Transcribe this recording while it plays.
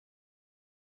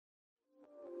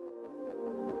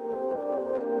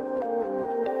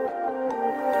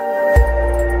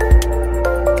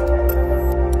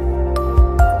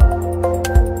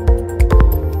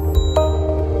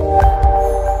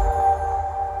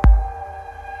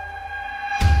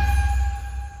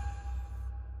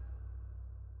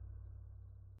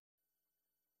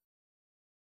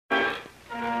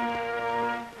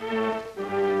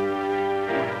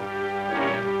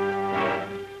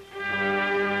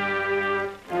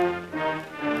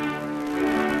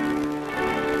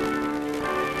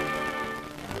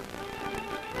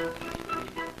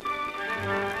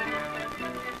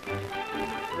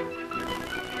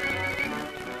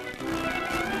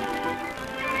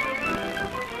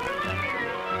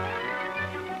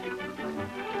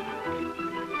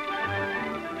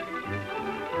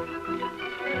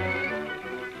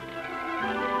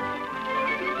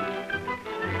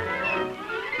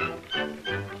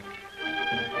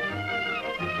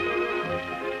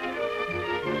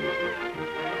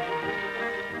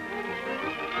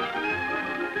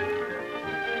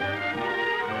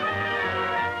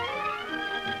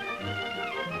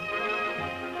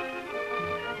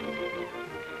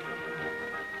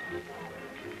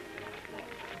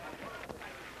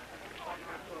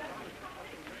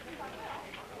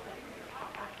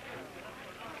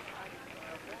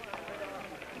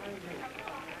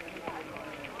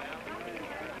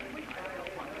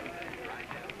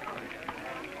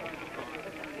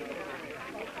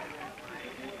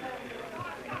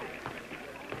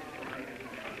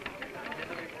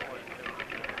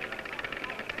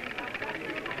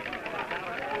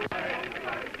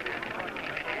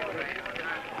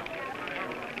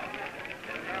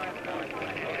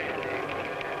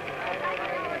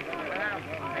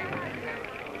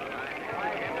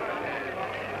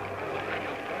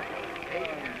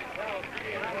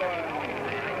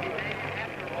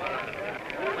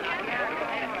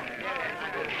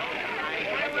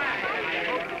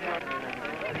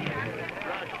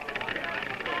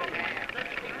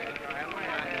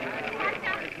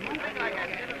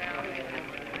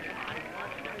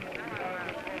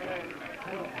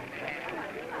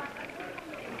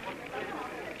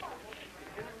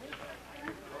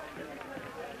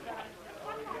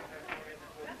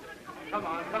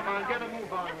come on, get a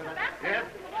move on with it. Yes?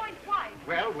 Lloyd's wife.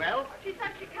 Well? She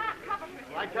said she can't cover for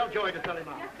him. I tell Joey to sell him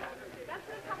out. Yes, sir. That's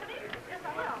the company? Yes, I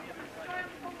will. Sorry, I'm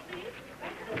supposed to leave.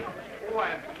 That's the company. Oh,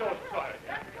 I'm so sorry.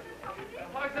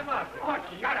 What's the matter? Oh,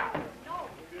 shut up. No.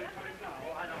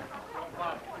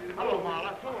 Hello,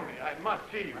 Marla. Tony, I must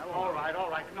see you. All right.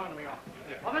 Come on to me off.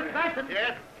 Well, Mr. Benson.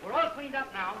 Yes? We're all cleaned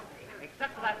up now,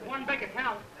 except for that one big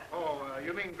account. Oh,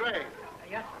 you mean Greg?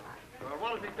 Yes,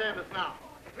 What does he say to us now?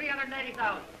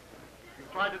 380,000. You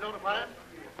tried to notify us?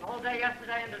 The whole day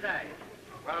yesterday and today.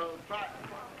 Well, try.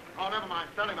 Oh, never mind.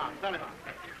 Sell him out.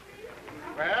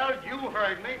 Well, you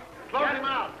heard me. Close him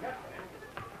out.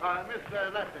 Miss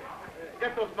Lester,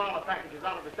 get those smaller packages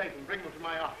out of the safe and bring them to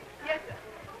my office. Yes, sir.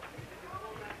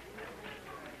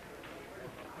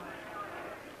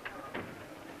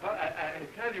 Well, I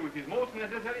tell you, it is most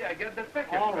necessary I get that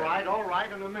package. All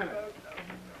right, in a minute.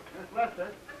 Miss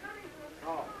Lester.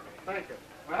 Oh, thank you.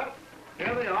 Well,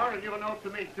 here they are, and your note to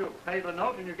me, too. Pay the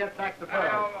note, and you get back the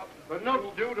bill. The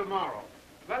note's due tomorrow.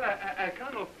 Well, I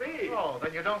cannot pay. Oh,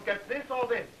 then you don't get this or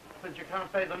this, since you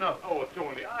can't pay the note. Oh,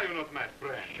 Tony, are you not my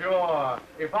friend? Sure.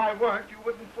 If I weren't, you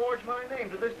wouldn't forge my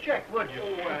name to this check, would you?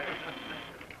 Oh,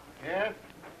 Yes?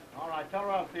 All right, tell her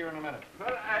I'll see her in a minute.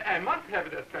 Well, I must have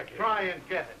that package. Try and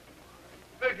get it.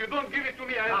 Well, if you don't give it to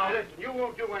me, Now, listen, you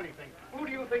won't do anything. Who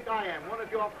do you think I am, one of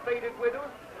your faded widows?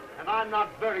 And I'm not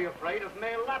very afraid of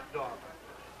male lapdogs.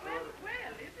 Well,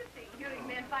 interesting. Hearing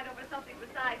men fight over something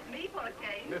besides me for a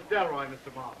change. Miss Delroy,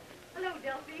 Mr. Marlowe. Hello,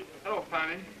 Delphi. Hello,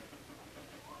 Fanny.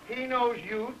 He knows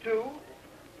you, too?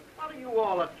 What are you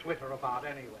all at Twitter about,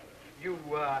 anyway? You,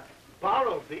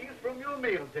 borrowed these from your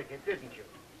meal ticket, didn't you?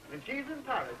 And she's in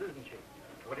Paris, isn't she?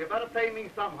 Well, you better pay me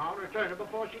somehow and return her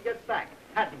before she gets back,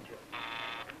 hadn't you?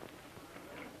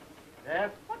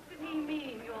 Yes? What did he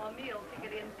mean, your meal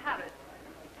ticket in Paris?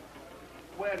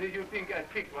 Where did you think I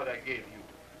picked what I gave you?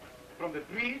 From the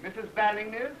tree? Mrs.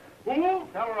 Banning is? Who?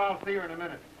 Tell her I'll see her in a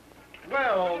minute.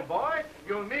 Well, old boy,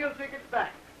 your meal ticket's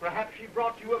back. Perhaps she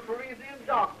brought you a Parisian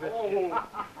dog biscuit. Oh.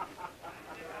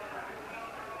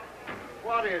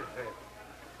 What is this?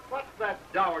 What's that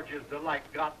dowager's delight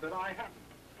got that I haven't?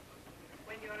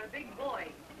 When you're a big boy,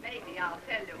 maybe I'll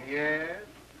tell you. Yes?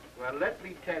 Well, let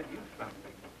me tell you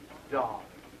something. Dog.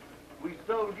 We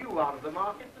sold you out of the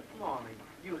market this morning.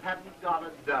 You haven't got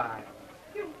a dime.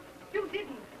 You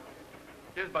didn't.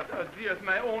 Yes, but dearest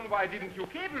my own, why didn't you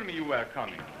cable me you were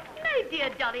coming? My dear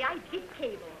Dolly, I did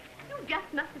cable. You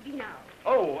just must have been out.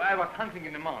 Oh, I was hunting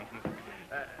in the mountains,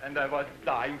 and I was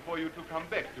dying for you to come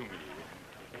back to me.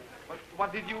 But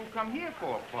what did you come here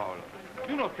for, Paul?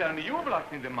 Do not tell me you were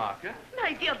lost in the market.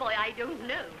 My dear boy, I don't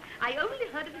know. I only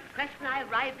heard of his crash when I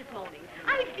arrived this morning.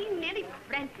 I've been nearly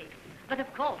frantic. But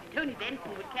of course, Tony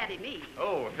Benson would carry me.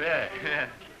 Oh, there.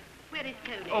 Where is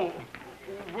Tony? Oh,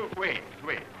 wait.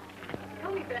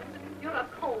 Tony Benson, you're a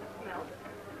cold smell,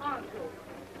 aren't you?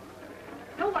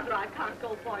 No wonder I can't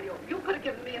go for you. You could have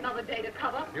given me another day to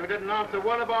cover. You didn't answer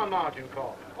one of our margin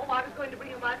calls. Oh, I was going to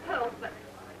bring you my pearls, but...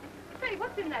 Say,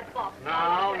 what's in that box? No.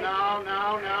 Oh,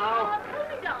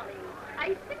 Tony, darling.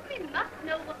 I simply must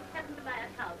know what happened to my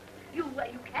account. You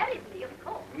carried me, of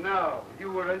course. No,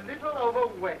 you were a little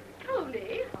overweight.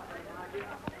 Tony?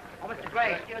 Oh, Mr.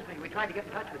 Gray, excuse me. We tried to get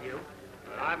in touch with you.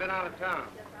 I've been out of town.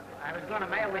 I was going to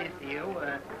mail these to you.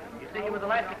 You see, you were the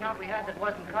last account we had that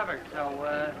wasn't covered,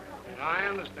 so, I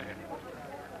understand.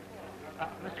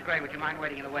 Mr. Gray, would you mind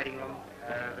waiting in the waiting room?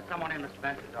 There's someone in Mr.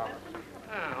 Benson's office.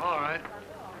 Yeah, all right.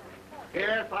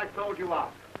 Yes, I told you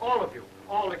out. All of you.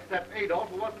 All except Adolf,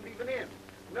 who wasn't even in.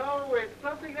 No, it's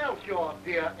something else your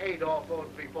dear Adolf owes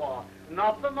me for.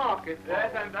 Not the market.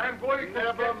 Yes, and I'm going to...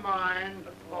 Never mind.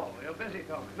 Oh, you're busy,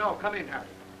 Tony. No, come in, Harry.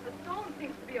 The storm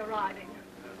seems to be arriving.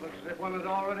 It looks as if one has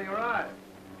already arrived.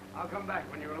 I'll come back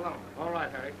when you're alone. All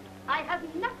right, Harry. I have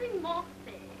nothing more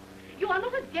to say. You are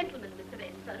not a gentleman, Mr.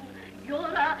 Benson. You're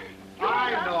a...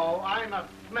 I know. I'm a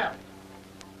smell.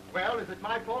 Well, is it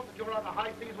my fault that you're on the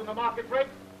high seas when the market breaks?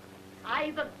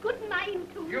 I've a good mind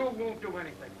to... You won't do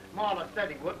anything. Marla said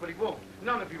he would, but he won't.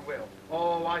 None of you will.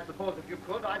 Oh, I suppose if you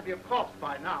could, I'd be a corpse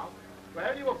by now.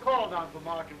 Well, you were called on for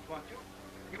margins, weren't you?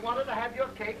 You wanted to have your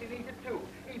cake and eat it, too.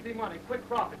 Easy money, quick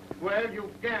profits. Well,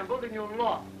 you gambled and you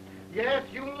lost. Yes,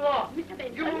 you lost. Mr.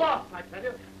 Benson. You lost, I tell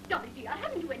you. Dolly, dear,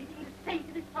 haven't you anything to say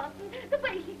to this person? The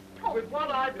way he talks. With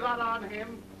what I've got on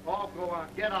him, oh, go on.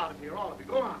 Get out of here, all of you.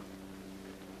 Go on.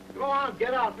 Go on,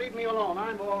 get out. Leave me alone.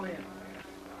 I'm all in.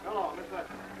 Hello, Miss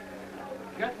Lester.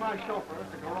 Get my chauffeur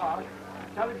at the garage.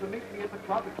 Tell him to meet me at the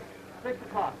club at 6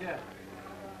 o'clock, yes.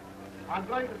 I'm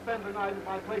going to spend the night at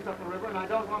my place up the river, and I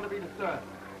don't want to be disturbed.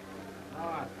 All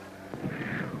right.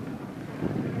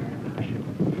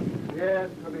 Yes,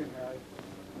 come in, Harry.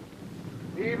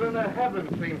 Even the heavens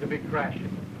seem to be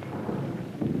crashing.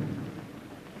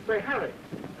 Say, Harry,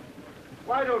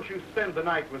 why don't you spend the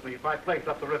night with me at my place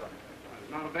up the river?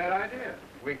 It's not a bad idea.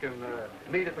 We can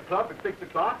meet at the club at 6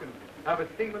 o'clock and have a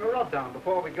steam and a rub down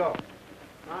before we go.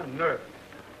 I'm nervous.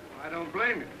 Well, I don't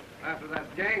blame you. After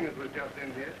that gang that was just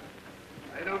in here,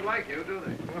 they don't like you, do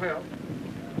they? Well,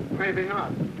 maybe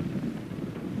not.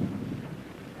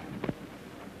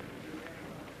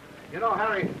 You know,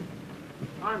 Harry,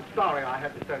 I'm sorry I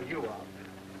had to send you out.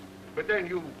 But then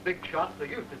you big shots are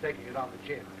used to taking it on the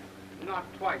chin. Not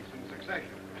twice in succession.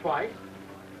 Twice?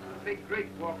 Big Greek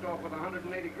walked off with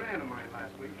 180 grand of mine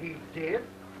last week. He did?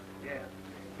 Yes.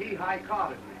 He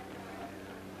high-carded me.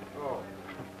 Oh.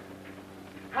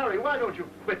 Harry, why don't you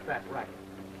quit that racket?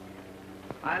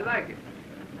 I like it.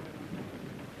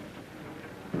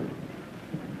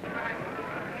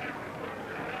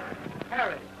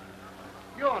 Harry,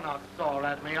 you're not sore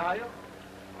at me, are you?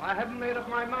 I haven't made up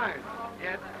my mind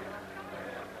yet.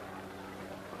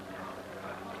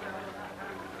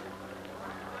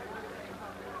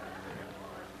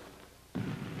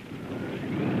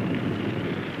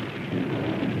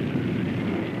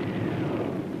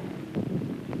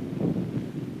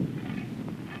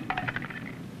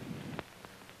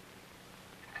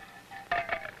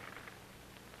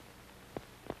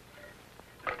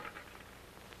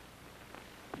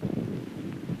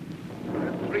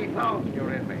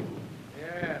 You're in me.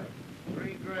 Yeah,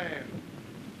 3 grand.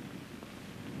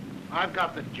 I've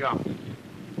got the jump.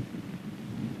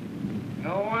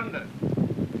 No wonder.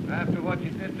 After what you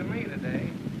did to me today.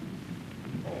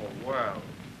 Oh, well.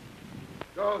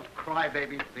 Those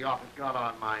crybabies at the office got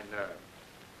on my nerves.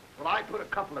 Well, I put a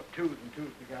couple of 2s and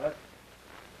 2s together,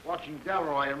 watching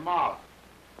Delroy and Marla.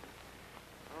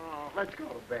 Oh, let's go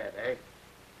to bed, eh?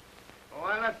 Oh,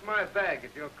 I left my bag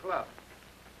at your club.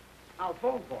 I'll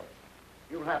phone for it.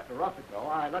 You'll have to rough it, though.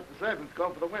 I let the servants go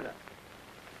for the winter.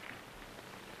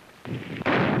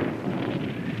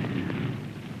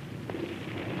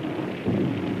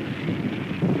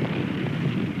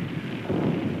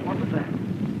 What was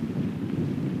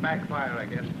that? Backfire, I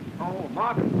guess. Oh,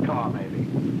 Markham's car, maybe.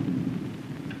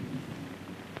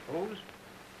 Whose?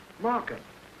 Markham.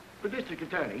 The district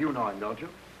attorney. You know him, don't you?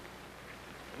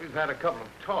 We've had a couple of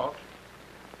talks.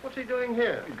 What's he doing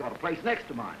here? He's got a place next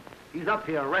to mine. He's up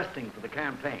here resting for the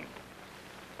campaign.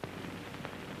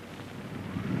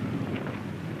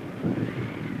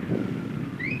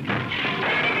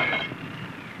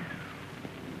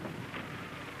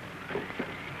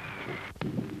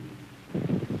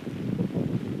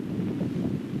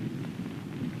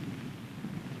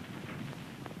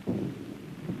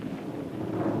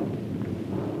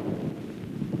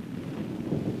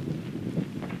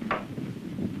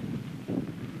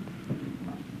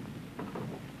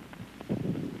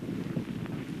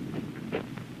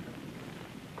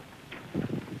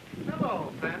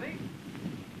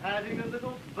 Adding a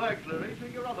little burglary to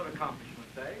your other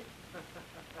accomplishments, eh?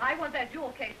 I want that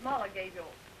jewel case Marla gave you.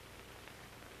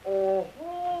 Oh,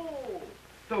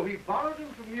 so he borrowed him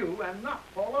from you and not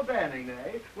Paula Banning,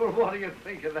 eh? Well, what do you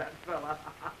think of that fella?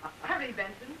 Hurry,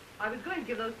 Benson. I was going to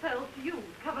give those pearls to you,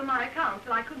 cover my account,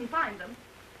 till I couldn't find them.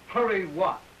 Hurry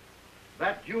what?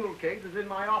 That jewel case is in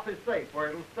my office safe where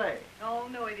it'll stay. Oh,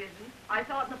 no, it isn't. I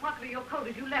saw it in the pocket of your coat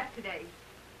as you left today.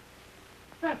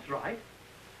 That's right.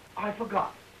 I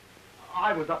forgot.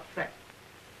 I was upset.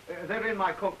 They're in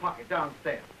my coat pocket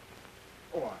downstairs.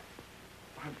 Oh,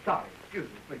 I'm sorry. Excuse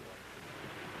me, please.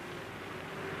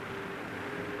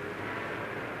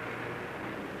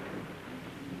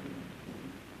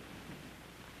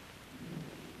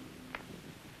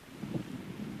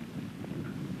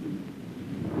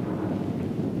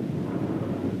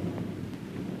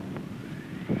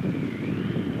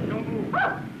 Don't move.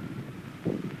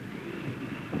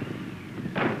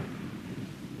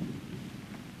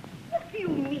 What do you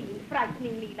mean,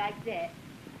 frightening me like that?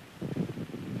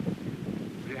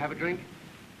 Will you have a drink?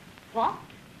 What?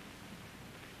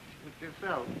 It's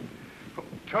yourself. Oh,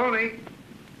 Tony!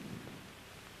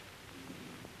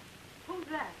 Who's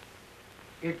that?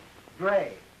 It's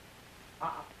Gray.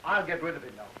 I'll get rid of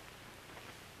it now.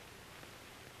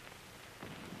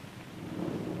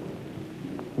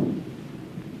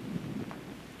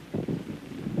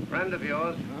 Friend of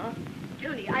yours? Huh?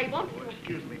 Julie, I want Oh, you.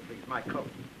 excuse me, please. My coat.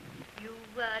 You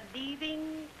were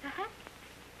leaving, perhaps?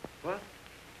 What?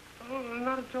 Oh,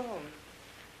 not at all.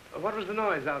 What was the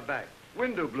noise out back?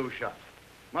 Window blew shut.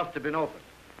 Must have been open.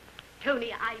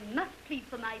 Tony, I must plead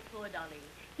for my poor darling.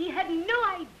 He had no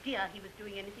idea he was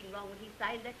doing anything wrong when he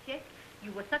signed that check.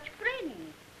 You were such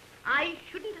friends. I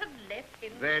shouldn't have left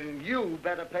him. Then you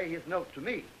better pay his note to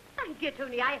me. My dear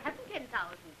Tony, I haven't 10,000.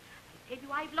 I've tell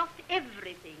you I've lost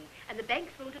everything, and the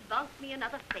banks won't advance me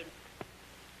another cent.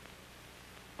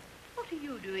 What are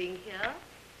you doing here?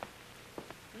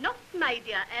 Not, my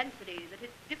dear Anthony, that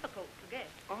it's difficult to guess.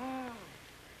 Oh,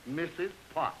 Mrs.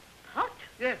 Pot. Pot?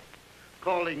 Yes,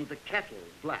 calling the kettle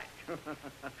black.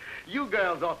 You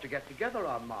girls ought to get together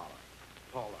on Marla.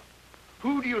 Paula,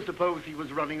 who do you suppose he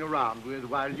was running around with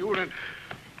while you were in...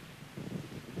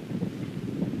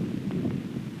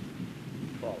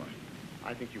 Paula,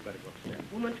 I think you better go upstairs.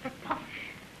 Woman for posh.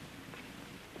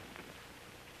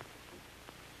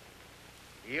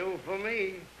 You for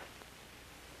me.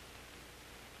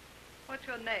 What's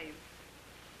your name?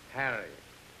 Harry,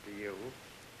 to you.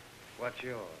 What's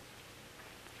yours?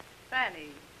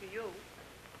 Fanny, to you.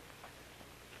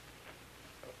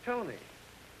 Oh, Tony.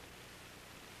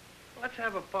 Let's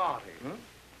have a party. Huh?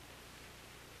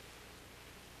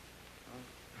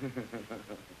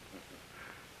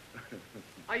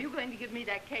 Are you going to give me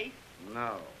that case?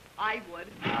 No. I would.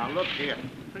 Now, look here.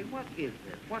 Say, what is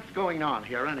this? What's going on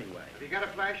here, anyway? You got a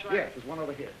flashlight? Yes, there's one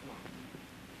over here.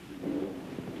 Come on.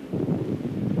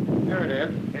 Here it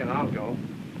is. Here, I'll go.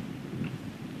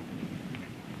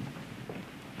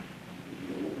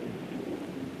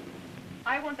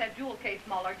 I want that jewel case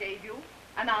Muller gave you,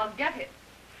 and I'll get it.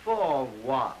 For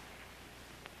what?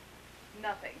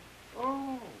 Nothing.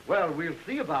 Oh, well, we'll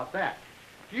see about that.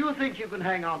 Do you think you can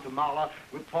hang on to Marla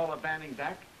with Paula Banning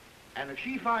back? And if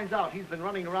she finds out he's been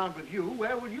running around with you,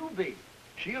 where will you be?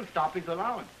 She'll stop his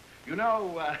allowance. You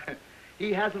know,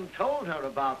 he hasn't told her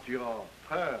about your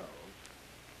pearls.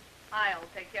 I'll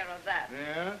take care of that.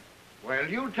 Yeah? Well,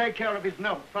 you'll take care of his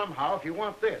note somehow if you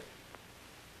want this.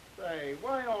 Say,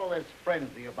 why all this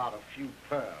frenzy about a few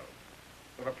pearls?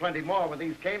 There are plenty more where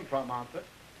these came from, aren't there?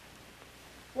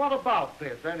 What about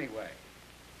this, anyway?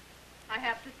 I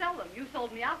have to sell them. You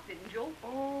sold me out, didn't you?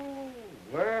 Oh,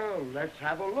 well, let's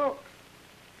have a look.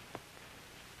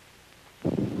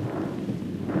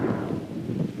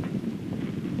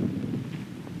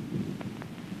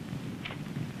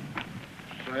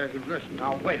 Say, listen,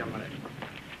 now, wait a minute.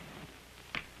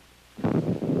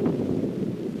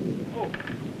 Oh.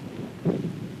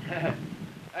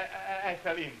 I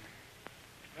fell in.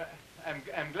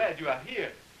 I'm glad you are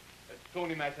here.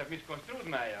 Tony might have misconstrued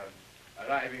my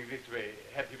arriving this way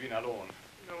had he been alone.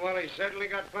 Well, he's certainly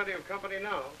got plenty of company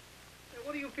now. Hey,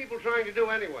 what are you people trying to do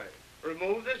anyway?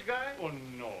 Remove this guy? Oh,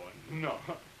 no, no.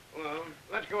 Well,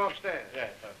 let's go upstairs.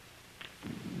 Yes,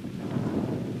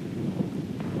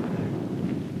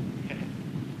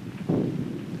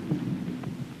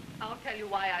 I'll tell you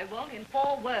why I won't in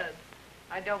 4 words.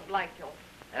 I don't like you.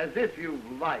 As if you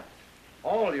liked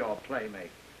all your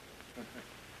playmates.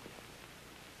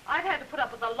 I've had to put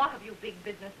up with a lot of you big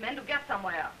businessmen to get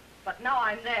somewhere. But now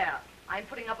I'm there. I'm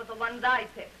putting up with the ones I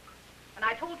pick. And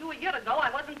I told you a year ago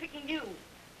I wasn't picking you.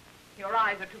 Your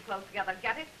eyes are too close together,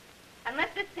 get it? And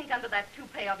let this sink under that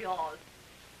toupee of yours.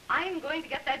 I'm going to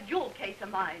get that jewel case of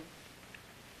mine.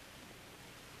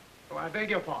 Oh, I beg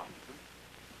your pardon.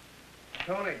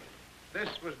 Tony, this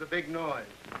was the big noise.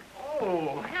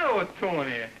 Oh, hello,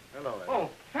 Tony. Hello, Ed. Oh,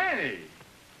 Fanny.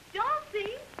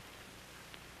 Dorothy?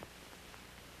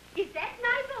 Is that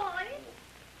my boy?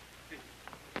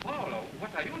 Paula,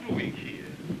 what are you doing here?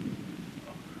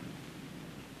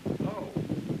 Oh,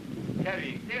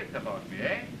 carrying tales about me,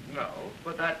 eh? No,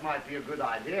 but that might be a good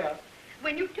idea.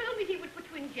 When you told me he would put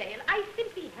you in jail, I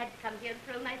simply had to come here and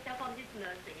throw myself on his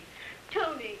mercy.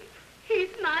 Tony, he's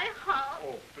my heart.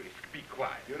 Oh, please, be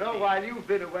quiet. You know, while you've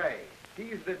been away,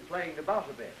 he's been playing about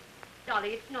a bit.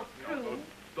 Dolly, it's not true. No,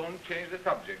 don't change the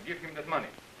subject. Give him that money.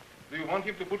 Do you want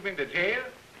him to put me in the jail?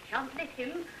 I shan't let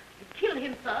him. Kill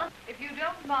him first. If you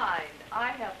don't mind, I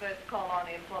have first call on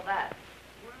him for that.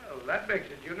 Well, that makes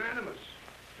it unanimous.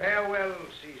 Farewell,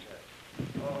 Caesar.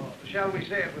 Or shall we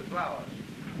say it with flowers?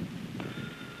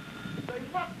 Say,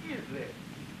 what is this?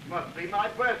 Must be my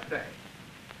birthday.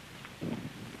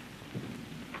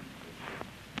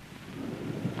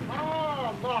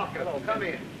 Oh, Marcus, come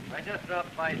in. I just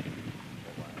dropped by.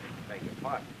 Oh, I beg your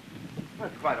pardon.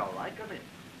 That's quite all right. Come in.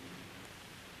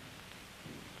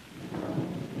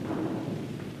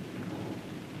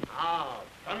 Ah,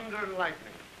 thunder and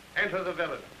lightning. Enter the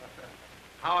villain.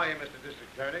 How are you, Mr.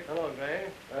 District Attorney? Hello,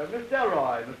 Gray. Miss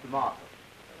Delroy, Mr. Marcus.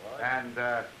 And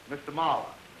Mr.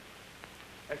 Marla.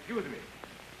 Excuse me.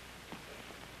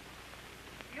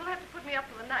 You'll have to put me up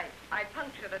for the night. I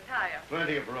punctured a tire.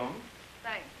 Plenty of room.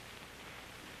 Thanks.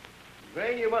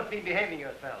 Gray, you must be behaving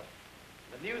yourself.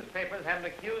 The newspapers haven't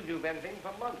accused you of anything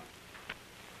for months.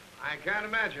 I can't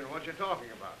imagine what you're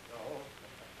talking about. No.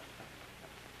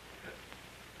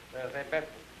 Well, say,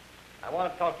 Benson, I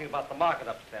want to talk to you about the market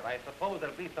upset. I suppose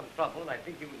there'll be some trouble, and I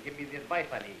think you can give me the advice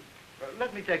I need.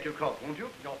 Let me take your coat, won't you?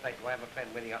 No, thank you. I have a friend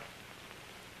waiting up.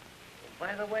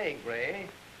 By the way, Gray,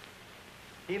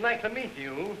 he'd like to meet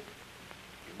you.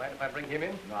 You mind if I bring him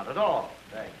in? Not at all.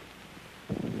 Thanks.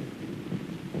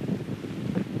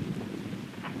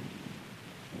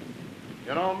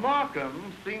 You know,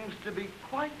 Markham seems to be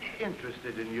quite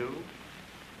interested in you.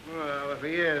 Well, if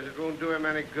he is, it won't do him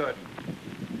any good.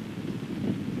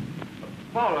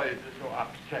 Paula is so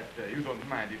upset. You don't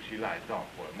mind if she lies down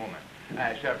for a moment.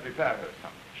 I shall prepare her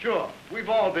something. Sure. We've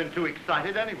all been too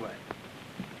excited anyway.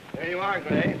 There you are,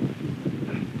 Gray.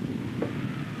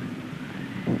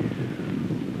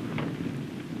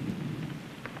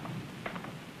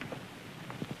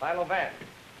 Philo Vance.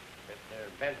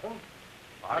 Mr. Benson.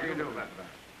 How do you do, Mr. Vance?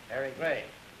 Harry Gray.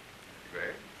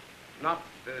 Gray? Not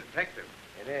the detective.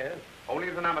 It is. Only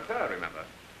as an amateur, remember.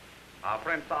 Our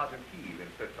friend Sergeant Heave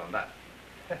insists on that.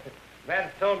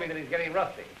 Vance told me that he's getting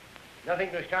rusty.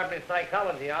 Nothing to sharpen his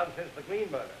psychology on since the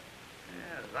Green murder.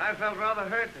 Yes, I felt rather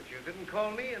hurt that you didn't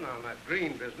call me in on that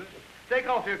Green business. Take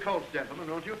off your coats, gentlemen,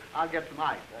 won't you? I'll get some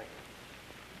ice.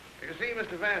 You see,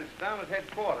 Mr. Vance, down at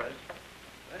headquarters,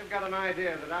 they've got an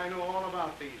idea that I know all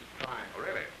about these crimes. Oh,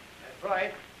 really? That's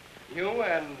right. You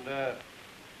and, of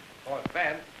course,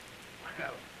 Vance.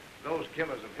 Well, those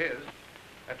killers of his,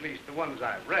 at least the ones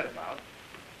I've read about,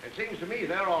 it seems to me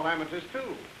they're all amateurs,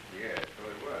 too. Yes, so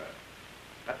it were.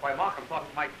 That's why Markham thought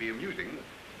it might be amusing,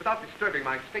 without disturbing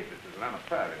my status as an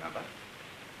amateur, remember,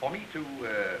 for me to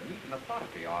meet an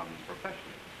authority on professions.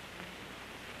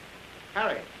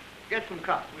 Harry, get some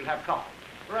cups. We'll have coffee.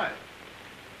 Right.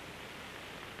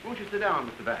 Won't you sit down,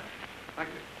 Mr. Vance? Thank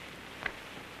you.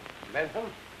 Benson,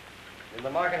 did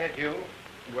the market hit you?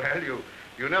 Well,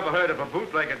 you never heard of a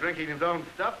bootlegger drinking his own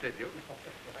stuff, did you?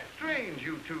 Strange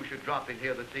you two should drop in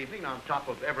here this evening on top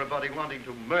of everybody wanting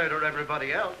to murder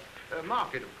everybody else.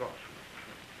 Market, of course.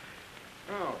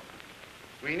 Oh,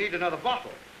 we need another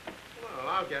bottle. Well,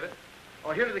 I'll get it.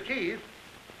 Oh, here are the keys.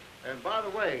 And by the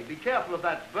way, be careful of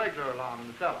that burglar alarm in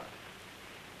the cellar.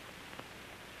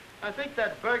 I think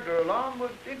that burglar alarm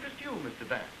would interest you, Mr.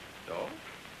 Vance. So?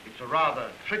 It's a rather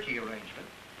tricky arrangement.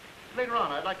 Later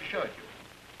on, I'd like to show it to you.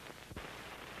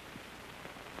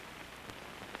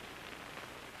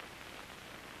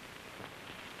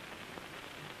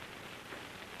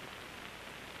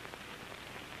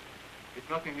 It's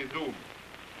not in his room.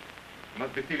 It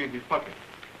must be still in his pocket.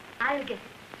 I'll get it.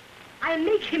 I'll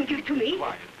make him give it to me.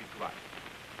 Quiet, be quiet.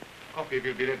 Coffee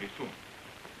will be ready soon.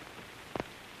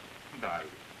 Darling,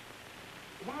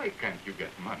 why can't you get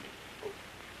money?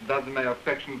 Does my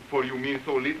affection for you mean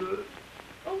so little?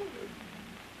 Oh,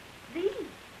 these.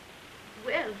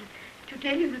 Well, to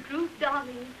tell you the truth,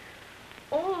 darling,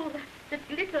 all that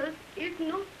glitters is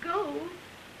not gold.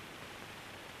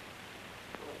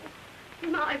 Oh,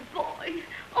 my boy.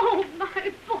 Oh,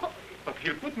 my boy. But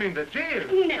he'll put me in the jail.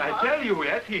 Never. I tell you,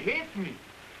 yes, he hates me.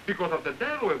 Because of the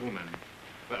Delaware woman.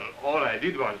 Well, all I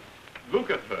did was look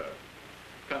at her.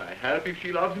 Can I help if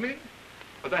she loves me?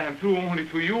 But I am true only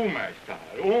to you, my star,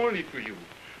 only to you.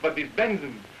 But this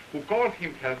Benson, who calls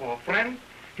himself our friend,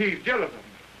 he is jealous of me.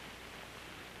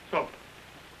 So,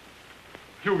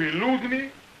 you will lose me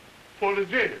for the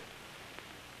jail.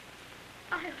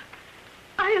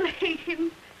 I'll hate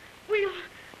him.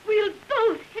 We'll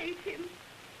both hate him.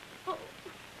 Oh,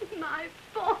 my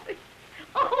boy.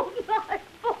 Oh, my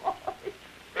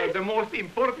boy. The most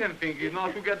important thing is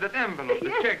not to get that envelope,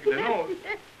 the check, the note.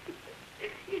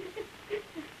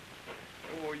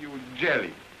 Oh, you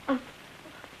jelly.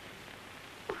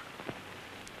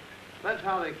 That's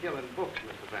how they kill in books,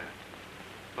 Mr. Vance.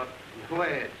 But the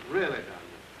way it's really done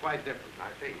is quite different.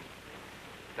 I see.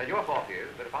 Then your thought is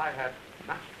that if I had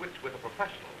matched wits with a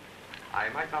professional, I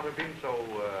might not have been so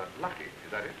lucky.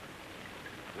 Is that it?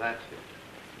 That's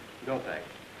it. No thanks.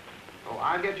 Oh,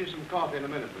 I'll get you some coffee in a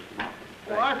minute, Mr. Markham.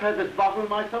 Oh, I've had this bottle in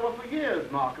my cellar for years,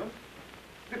 Markham.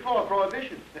 Before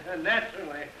Prohibition.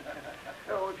 Naturally.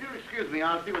 Oh, if you'll excuse me,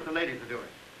 I'll see what the ladies are doing.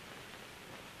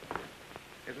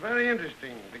 It's very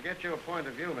interesting to get your point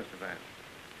of view, Mr. Vance.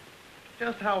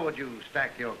 Just how would you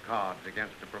stack your cards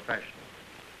against a professional?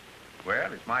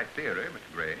 Well, it's my theory,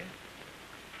 Mr. Gray,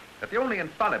 that the only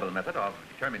infallible method of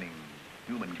determining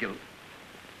human guilt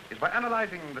is by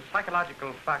analyzing the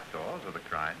psychological factors of the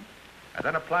crime and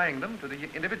then applying them to the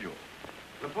individual.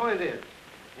 The point is,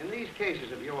 in these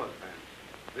cases of yours,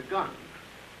 Vance, the gun,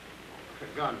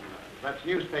 that's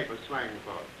newspaper slang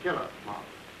for killer, Mark.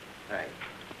 Thanks.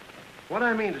 What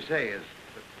I mean to say is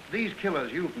that these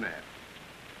killers you've nabbed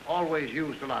always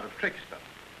used a lot of trick stuff,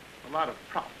 a lot of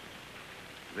props.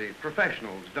 The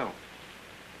professionals don't.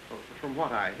 Well, from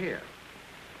what I hear,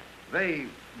 they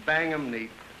bang 'em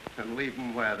neat and leave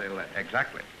 'em where they lay.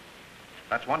 Exactly.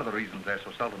 That's one of the reasons they're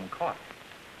so seldom caught.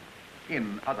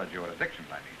 In other jurisdictions,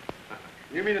 I mean.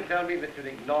 You mean to tell me that you'd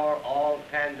ignore all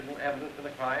tangible evidence of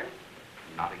the crime?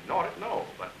 Not ignore it, no,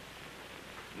 but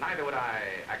neither would I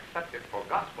accept it for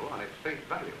gospel on its face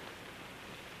value.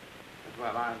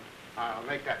 Well, I'll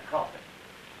make that coffee.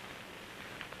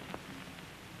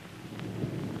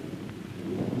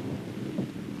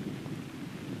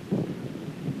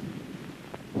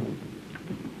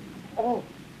 Oh,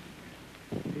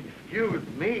 excuse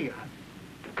me.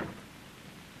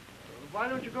 Why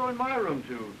don't you go in my room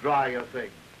to dry your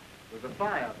things? There's a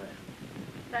fire there.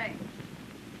 Thanks.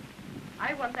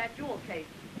 I want that jewel case.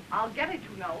 I'll get it,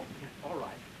 you know. Yes, all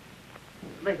right.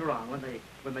 Later on,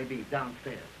 when they be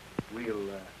downstairs,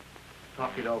 we'll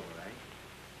talk it over, eh?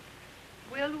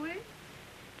 Will we?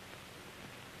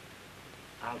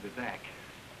 I'll be back.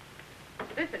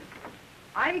 Listen,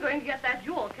 I'm going to get that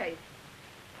jewel case.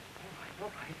 All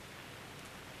right.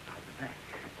 I'll be back.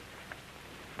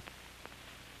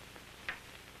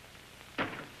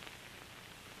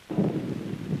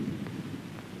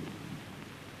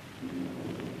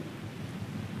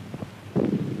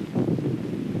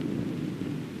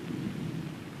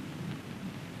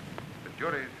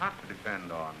 Juries have to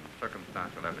depend on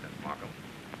circumstantial evidence, Markham.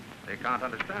 They can't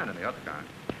understand any other kind.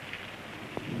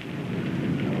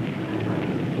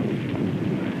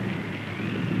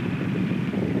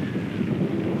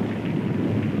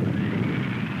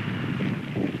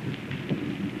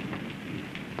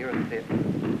 Here is it.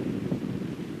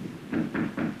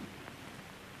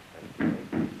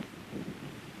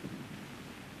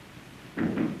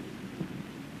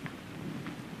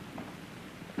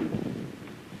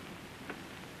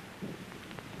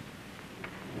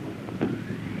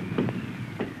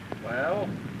 Well?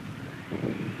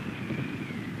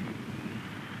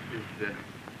 Is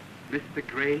Mr.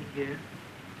 Gray here?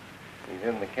 He's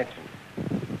in the kitchen.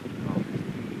 Oh.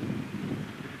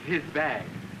 This is his bag.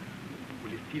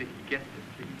 Will you see that he gets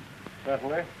it, please?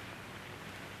 Certainly.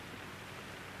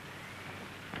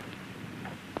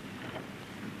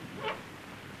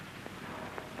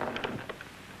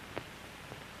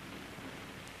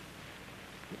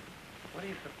 What do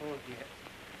you suppose he had?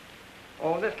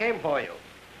 Oh, this came for you.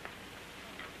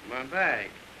 My bag.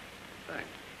 Thanks.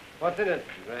 What's in it,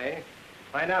 Gray?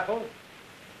 Pineapple?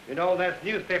 You know, that's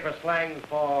newspaper slang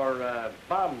for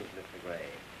bombs, Mr. Gray.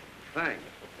 Thanks.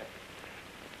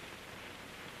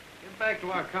 Get back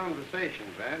to our conversation,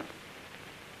 Vance.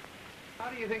 How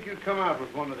do you think you'd come out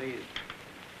with one of these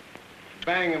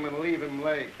bang 'em and leave 'em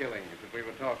lay killings that we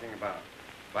were talking about?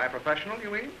 By a professional,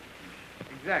 you mean?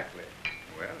 Exactly.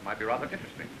 Well, it might be rather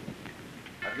interesting.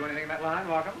 Have you anything in that line,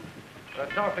 Markham?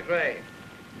 Talk to Gray.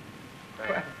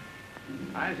 Well,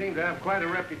 I seem to have quite a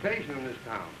reputation in this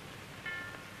town.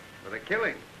 For the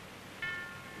killing.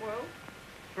 Well,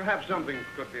 perhaps something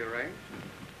could be arranged.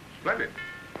 Splendid.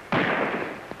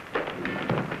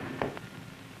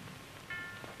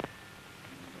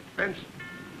 Benson.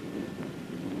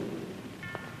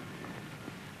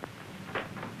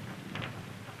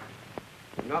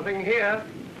 Nothing here.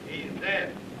 He's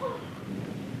dead.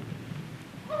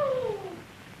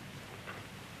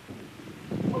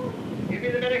 Give me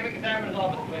the medical examiner's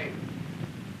office, please.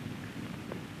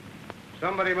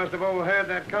 Somebody must have overheard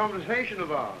that conversation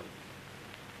of ours.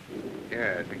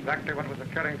 Yes, exactly what was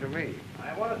occurring to me.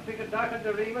 I want to speak to Dr.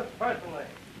 DeRemus personally.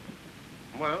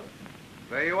 Well,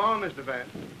 there you are, Mr.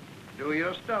 Vance. Do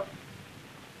your stuff.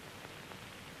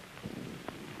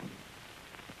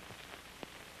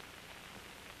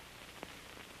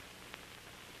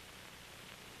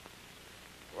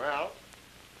 Well,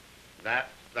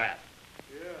 that's that.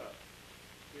 Yeah.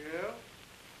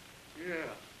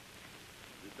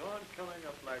 The dawn coming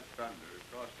up like thunder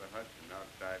across the Hudson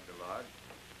outside the lodge,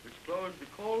 disclosed the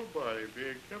coal body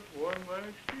being kept warm by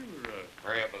a steamer run.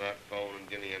 Hurry up with that phone and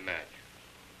give me a match.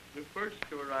 The first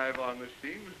to arrive on the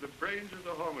scene was the brains of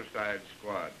the homicide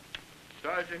squad.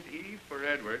 Sergeant E. for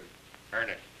Edward.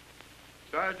 Ernest.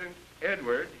 Sergeant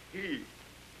Edward He.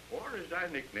 Or as I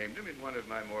nicknamed him in one of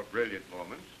my more brilliant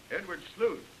moments, Edward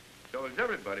Sleuth. So as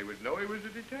everybody would know he was a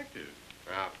detective.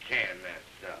 I'll can that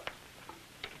stuff.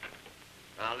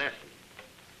 Now listen,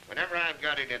 whenever I've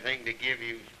got anything to give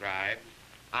you, Scribe,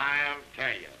 I'll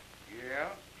tell you.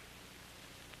 Yeah?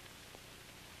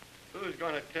 Who's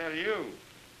going to tell you?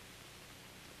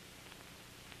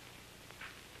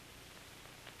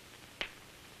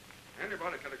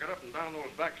 Anybody could have got up and down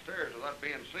those back stairs without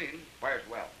being seen. Where's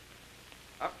Wells?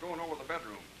 Up going over the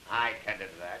bedroom. I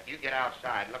tended to that. You get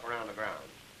outside and look around the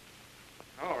grounds.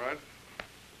 All right.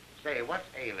 Say, what's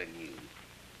ailing you?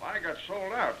 I got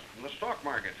sold out in the stock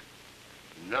market.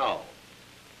 No.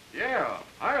 Yeah,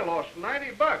 I lost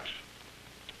 90 bucks.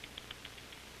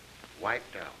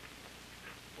 Wiped out.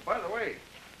 Well, by the way,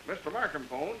 Mr. Markham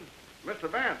phoned. Mr.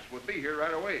 Vance would be here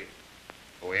right away.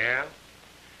 Oh, yeah?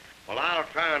 Well, I'll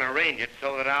try and arrange it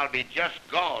so that I'll be just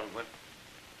gone when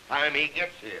time he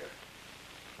gets here.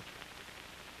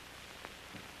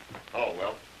 Oh,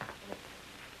 well.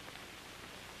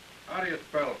 How do you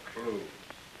spell clue?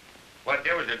 What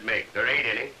difference does it make? There ain't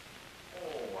any.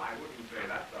 Oh, I wouldn't say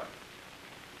that, Sergeant.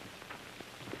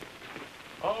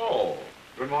 Oh.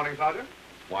 Good morning, Sergeant.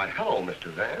 Why, hello,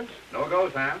 Mr. Vance. No go,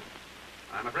 Sam.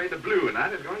 I'm afraid the blue in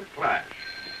that is going to clash.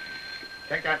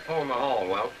 Take that phone in the hall,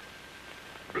 Welch.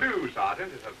 Blue,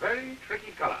 Sergeant, is a very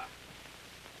tricky color.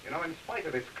 You know, in spite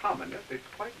of its commonness, it's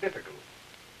quite difficult.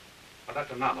 But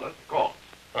that's anomalous, of course.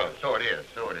 Oh, so it is,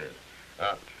 so it is.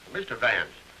 Mr. Vance,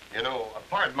 you know,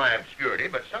 pardon my obscurity,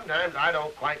 but sometimes I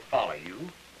don't quite follow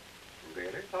you.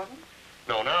 Really, Sergeant?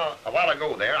 No, now, a while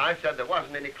ago there, I said there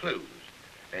wasn't any clues.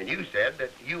 And you said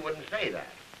that you wouldn't say that.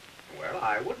 Well,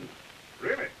 I wouldn't.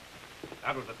 Really.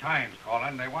 That was the Times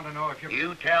calling. They want to know if you...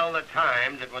 You tell the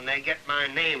Times that when they get my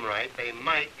name right, they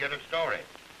might get a story.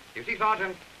 You see,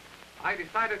 Sergeant, I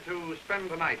decided to spend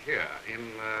the night here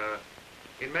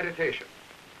in meditation.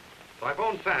 So I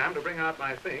phoned Sam to bring out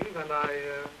my things, and I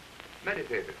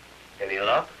meditated. Any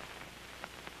luck?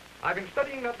 I've been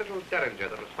studying that little derringer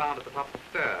that was found at the top of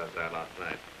the stairs there last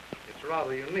night. It's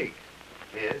rather unique.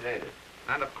 Yes, ain't it?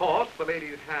 And, of course, the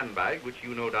lady's handbag, which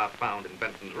you no doubt found in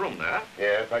Benson's room there.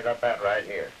 Yes, I got that right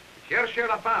here. Cherchez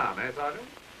la femme, eh, Sergeant?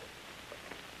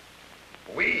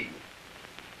 We.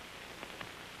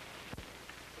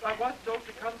 I was told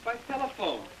to come by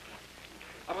telephone.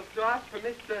 I was to ask for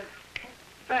Mr.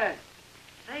 Vance.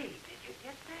 Say, did you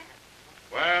get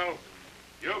that? Well,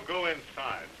 you go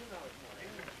inside.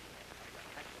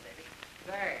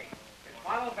 Say, is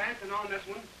Philo Vance on this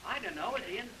one? I don't know. Is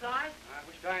he inside? I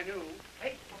wished I knew.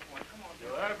 Hey, come on.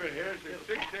 Well, I've been here since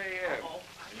 6 a.m.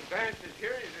 Vance is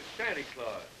here. He's a Santa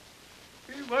Claus.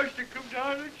 He must have come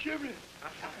down the chimney.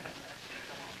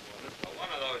 Well, one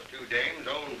of those two dames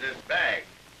owns this bag.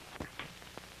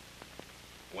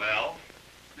 Well?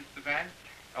 Mr. Vance?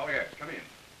 Oh, yes, come in.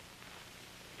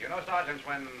 You know, Sergeant,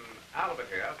 when Albert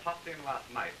here popped in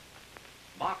last night,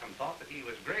 Markham thought that he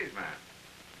was Gray's man.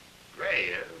 Gray,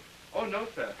 is? Oh, no,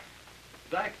 sir.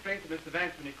 As I explained to Mr.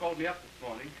 Vance when he called me up this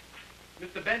morning,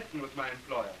 Mr. Benson was my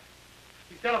employer.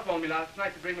 He telephoned me last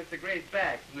night to bring Mr. Gray's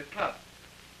bag from the club.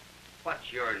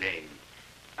 What's your name?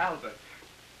 Albert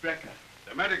Brecker.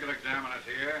 The medical examiner's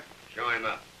here. Show him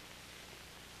up.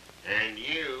 And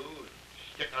you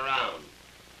stick around.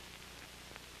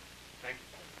 Thank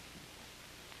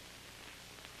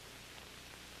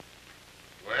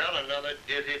you. Well, another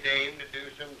dizzy dame to do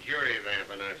some jury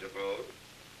vamping, I suppose.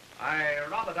 I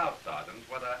rather doubt, Sergeant,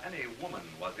 whether any woman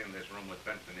was in this room with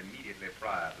Benson immediately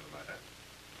prior to the murder.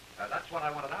 That's what I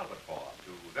wanted Albert for,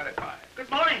 to verify. Good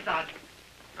morning, Sergeant.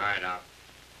 All right, now.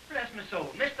 Bless my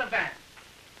soul. Mr. Vance.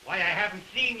 Why, I haven't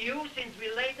seen you since we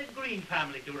laid the Green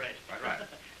family to rest. Quite right.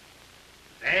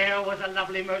 There was a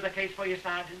lovely murder case for you,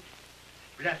 Sergeant.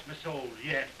 Bless my soul,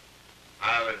 yes.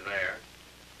 I was there.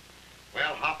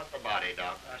 Well, hop at the body,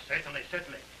 Doc. Certainly,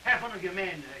 certainly. Have one of your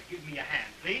men give me a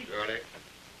hand, please. Surely.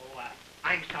 Oh,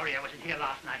 I'm sorry I wasn't here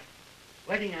last night.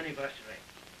 Wedding anniversary.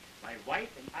 My wife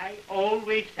and I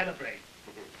always celebrate.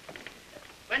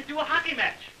 Went to a hockey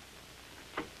match.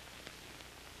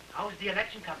 How's the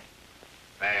election coming?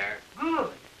 Fair.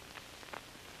 Good.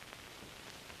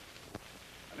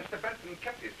 Mr. Benson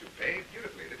kept his toupee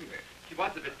beautifully, didn't he? He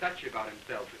was a bit touchy about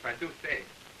himself, if I do say.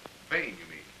 Vain, you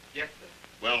mean? Yes, sir.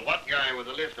 Well, what guy with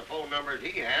a list of phone numbers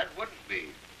he had wouldn't be?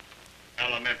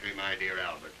 Elementary, my dear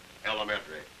Albert.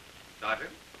 Elementary. Sergeant,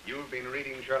 you've been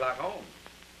reading Sherlock Holmes.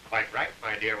 Quite right,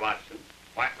 my dear Watson.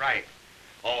 Quite right.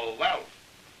 Oh, well.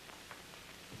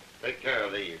 Take care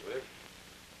of these, will you?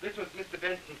 This was Mr.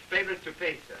 Benson's favorite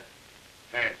toupee, sir.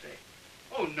 Fancy.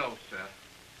 Oh, no, sir.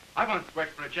 I once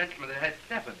worked for a gentleman that had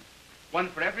 7. One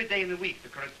for every day in the week to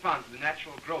correspond to the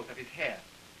natural growth of his hair.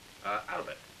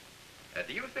 Albert,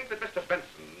 do you think that Mr.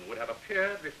 Benson would have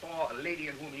appeared before a lady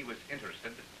in whom he was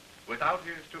interested without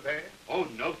his toupee? Oh,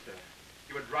 no, sir.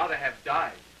 He would rather have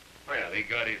died. Well, he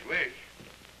got his wish.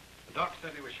 The doc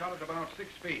said he was shot at about 6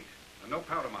 feet, and no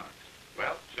powder marks.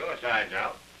 Well, suicide's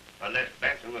out. Unless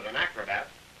Benson was an acrobat.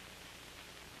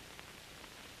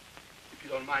 If you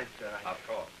don't mind, sir. Of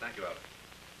course. Thank you, Albert.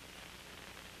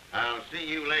 I'll see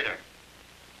you later.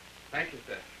 Thank you,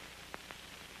 sir.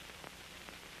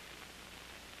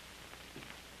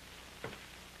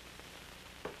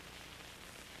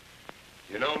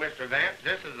 You know, Mr. Vance,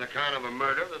 this is the kind of a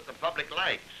murder that the public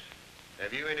likes.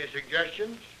 Have you any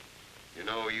suggestions? You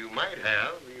know, you might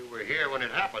have. You were here when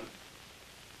it happened.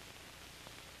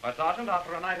 Well, Sergeant,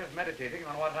 after a night of meditating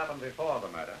on what happened before the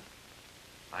murder,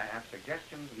 I have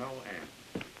suggestions no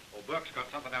end. Oh, Burke's got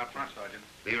something out front, Sergeant.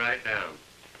 Be right down.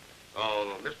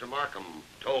 Oh, Mr. Markham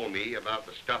told me about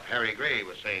the stuff Harry Gray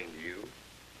was saying to you.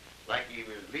 Like he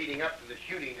was leading up to the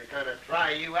shooting to kind of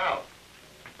try you out.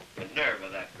 The nerve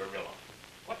of that gorilla.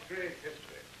 What's Gray's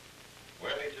history?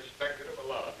 Well, he's suspected of a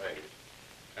lot of things.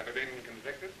 Ever been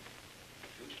convicted?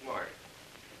 Too smart.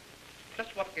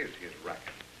 Just what is his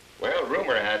racket? Well,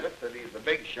 rumor has it that he's the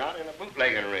big shot in a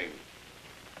bootlegging ring.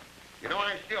 You know,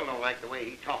 I still don't like the way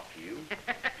he talked to you.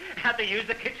 Had to use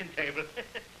the kitchen table.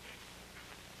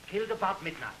 Killed about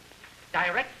midnight.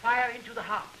 Direct fire into the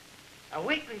heart. A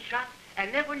weakling shot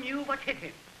and never knew what hit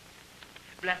him.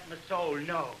 Bless my soul,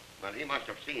 no. Well, he must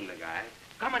have seen the guy.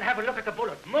 Come and have a look at the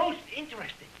bullet. Most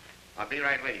interesting. I'll be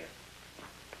right with you.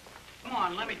 Come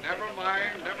on, let me... Never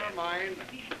mind.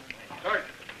 Sergeant.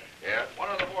 Yeah? One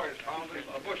of the boys found this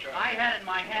in the bush. I had it in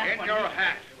my hand. In your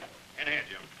hat. In here,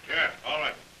 Jim. Yeah, all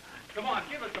right. Come on,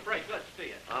 give us a break. Let's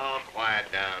see it. Oh,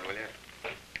 quiet down, will you?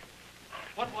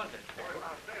 What was it? Right,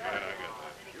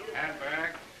 I got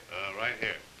Handbag. that. Right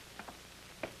here.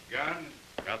 Gun.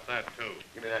 Got that, too.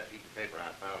 Give me that piece of paper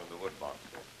I found in the wood box.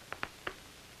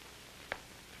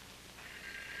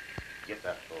 Get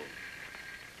that phone.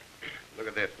 Look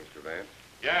at this, Mr. Vance.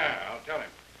 Yeah, I'll tell him.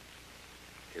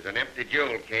 Here's an empty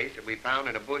jewel case that we found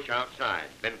in a bush outside.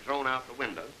 Been thrown out the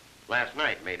window. Last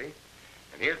night, maybe.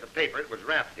 And here's the paper it was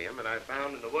wrapped in that I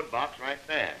found in the wood box right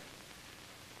there.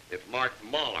 It's marked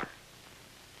Mahler.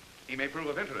 He may prove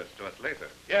of interest to us later.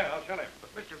 Yeah, I'll tell him.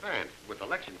 But, Mr. Vance, with the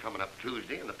election coming up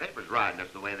Tuesday and the papers riding us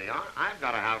the way they are, I've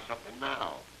got to have something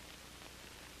now.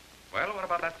 Well, what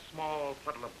about that small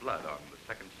puddle of blood on the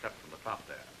second step from the top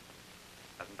there?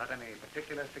 Hasn't that any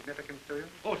particular significance to you?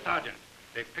 Oh, Sergeant.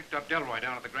 They picked up Delroy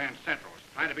down at the Grand Central,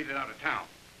 trying to beat it out of town.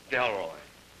 Delroy.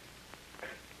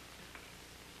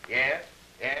 Yes?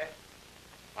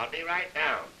 I'll be right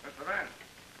down. Mr. Vance,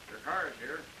 your car is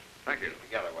here. Thank you.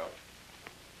 Together, Will.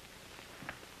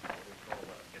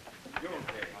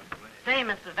 Say,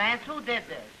 Mr. Vance, who did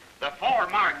this? The four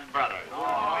Marx brothers.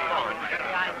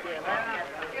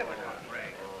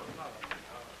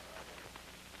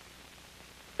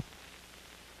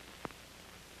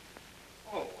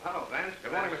 Oh, hello, Vance.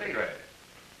 Good morning, Mr. Gray.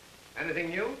 Anything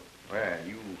new? Well,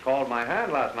 you called my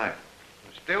hand last night.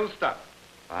 Still stuck.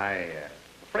 I'm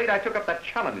afraid I took up that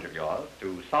challenge of yours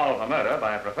to solve a murder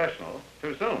by a professional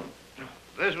too soon.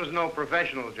 This was no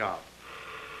professional job.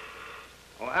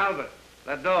 Oh, Albert,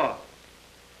 that door.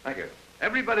 Thank you.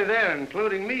 Everybody there,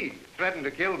 including me, threatened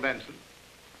to kill Benson.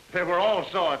 They were all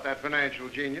sore at that financial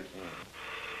genius.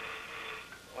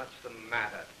 What's the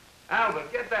matter?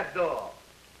 Albert, get that door.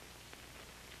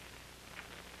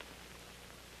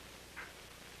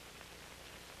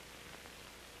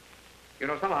 You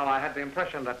know, somehow I had the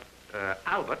impression that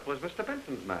Albert was Mr.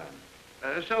 Benson's man.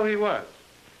 So he was.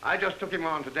 I just took him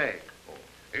on today.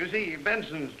 You see,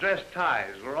 Benson's dress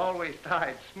ties were always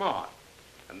tied smart.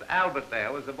 And Albert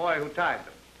there was the boy who tied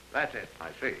them. That's it. I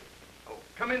see. Oh,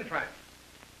 come in, Frank.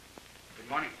 Good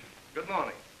morning. Good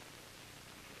morning.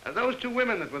 Those two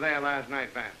women that were there last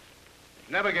night, Vance,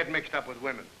 never get mixed up with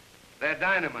women. They're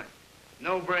dynamite.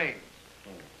 No brains.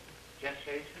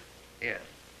 Gestation? Yes.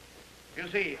 You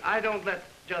see, I don't let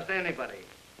just anybody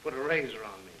put a razor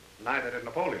on me. Neither did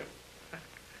Napoleon.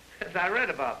 Yes, I read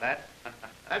about that.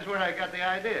 That's where I got the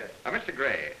idea. Now, Mr.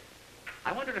 Gray,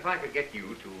 I wondered if I could get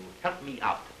you to help me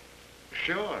out.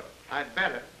 Sure. I'd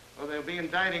better, or they'll be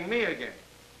indicting me again.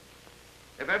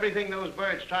 If everything those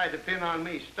birds tried to pin on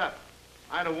me stuck,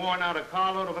 I'd have worn out a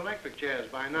carload of electric chairs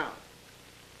by now.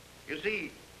 You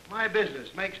see, my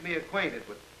business makes me acquainted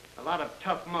with a lot of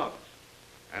tough mugs.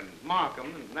 And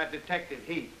Markham and that detective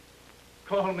Heath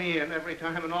call me in every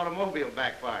time an automobile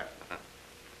backfires.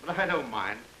 But I don't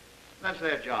mind. That's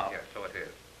their job. Yes, so it is.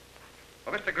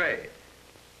 Well, Mr. Gray,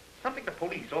 something the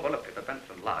police overlooked at the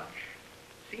Benson Lodge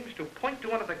seems to point to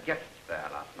one of the guests there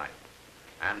last night.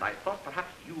 And I thought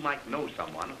perhaps you might know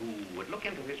someone who would look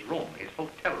into his room, his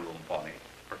hotel room for me,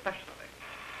 professionally.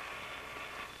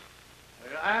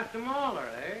 After Mahler,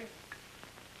 eh?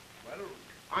 Well,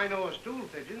 I know a stool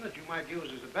pigeon that you might use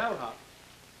as a bellhop.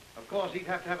 Of course, he'd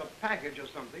have to have a package or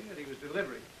something that he was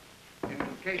delivering in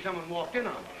case someone walked in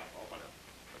on him.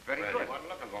 Very good. You wasn't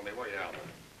looking for me, were you, Albert?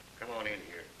 Come on in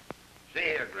here. See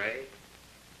here, Gray.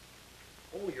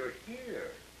 Oh, you're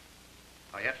here.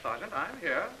 Oh, yes, Sergeant, I'm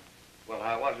here. Well,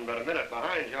 I wasn't but a minute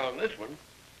behind you on this one.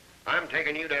 I'm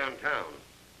taking you downtown.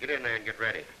 Get in there and get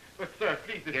ready. But, sir,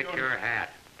 please, it's Get your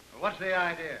hat. What's the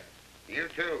idea? You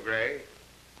too, Gray.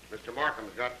 Mr.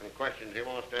 Markham's got some questions he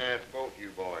wants to ask both you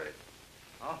boys.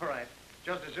 All right.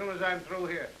 Just as soon as I'm through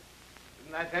here.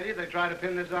 Didn't I tell you they tried to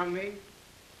pin this on me?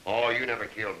 Oh, you never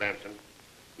killed Benson.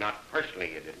 Not personally,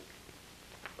 you didn't.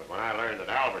 But when I learned that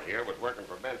Albert here was working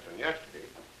for Benson yesterday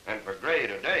and for Gray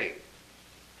today,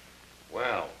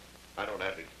 well, I don't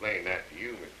have to explain that to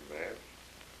you, Mr. Vance.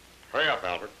 Hurry up,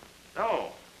 Albert.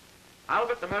 No.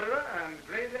 Albert the murderer and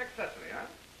Gray the accessory, huh?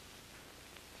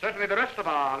 Certainly the rest of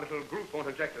our little group won't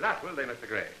object to that, will they, Mr.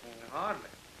 Gray? Hardly.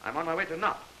 I'm on my way to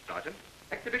Knott's, Sergeant.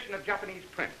 Exhibition of Japanese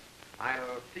prints.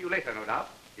 I'll see you later, no doubt,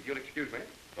 if you'll excuse me.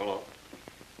 So long.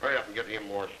 Hurry up and get him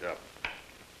more stuff.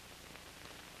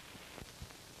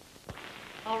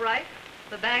 All right.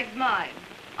 The bag's mine.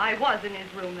 I was in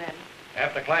his room then.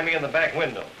 After climbing in the back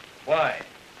window. Why?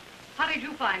 How did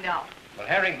you find out? Well,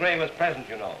 Harry Gray was present,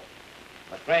 you know.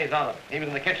 But Gray's out of it. He was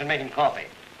in the kitchen making coffee.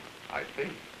 I see.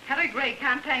 Harry Gray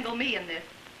can't tangle me in this.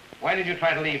 Why did you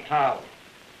try to leave town?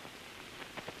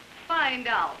 Find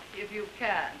out if you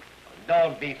can.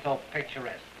 Don't be so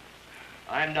picturesque.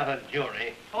 I'm not a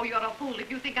jury. Oh, you're a fool if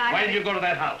you think I... Why did you go to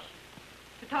that house?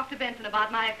 To talk to Benson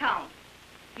about my account.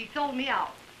 He sold me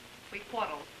out. We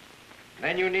quarreled.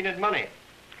 Then you needed money.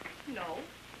 No.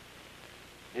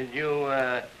 Did you,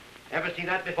 ever see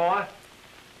that before?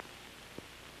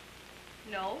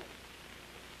 No.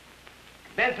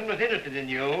 Benson was interested in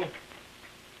you.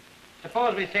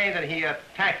 Suppose we say that he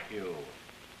attacked you.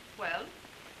 Well?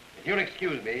 If you'll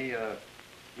excuse me,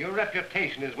 your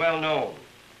reputation is well known.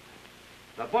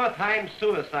 The Wertheim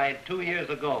suicide 2 years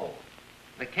ago.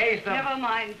 The case of... Never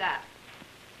mind that.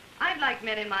 I've liked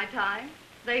men in my time.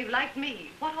 They've liked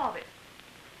me. What of it?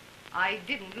 I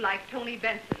didn't like Tony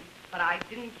Benson, but I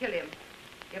didn't kill him.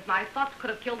 If my thoughts could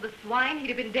have killed the swine, he'd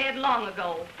have been dead long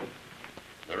ago.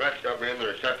 The rest of them are in the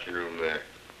reception room there.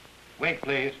 Wait,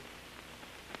 please.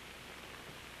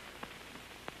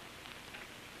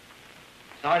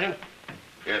 Sergeant?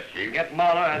 Yes, Chief? Get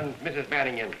Marla and Mrs.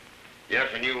 Banning in. Yes,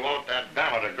 and you want that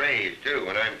ballot of Gray's, too,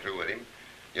 when I'm through with him.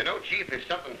 You know, Chief, there's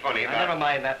something funny about... Never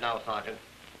mind that now, Sergeant.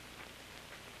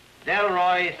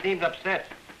 Delroy seemed upset.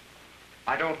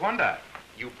 I don't wonder.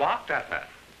 You barked at her.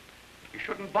 You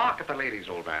shouldn't bark at the ladies,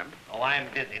 old man. Oh, I'm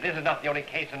busy. This is not the only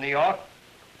case in New York,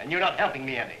 and you're not helping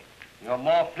me any. You're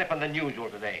more flippant than usual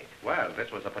today. Well,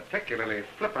 this was a particularly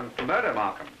flippant murder,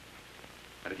 Markham.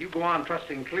 And if you go on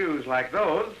trusting clues like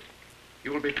those,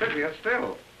 you will be busier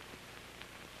still.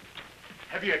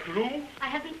 Have you a clue? I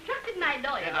have instructed my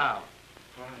lawyer. Sit down.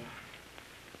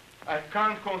 I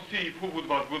can't conceive who would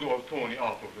want good old Tony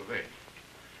out of the way.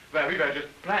 Well, we were just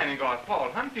planning our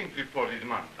fall hunting trip for this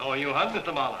month. Oh, you hunt,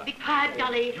 Mr. Marla? Be quiet,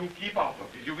 Dolly. You keep out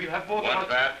of this. You will have both of What's us...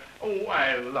 that? Oh,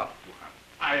 I love to hunt.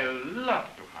 I love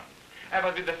to hunt. I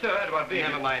was with the Sir Edward Davis.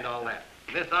 Never mind all that.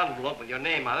 This envelope with your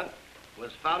name on it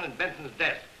was found in Benson's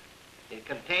desk. It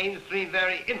contains 3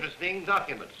 very interesting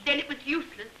documents. Then it was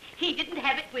useless. He didn't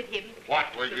have it with him. What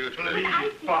was useless?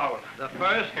 Please, Powell. The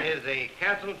first is a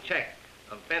canceled check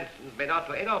of Benson's made out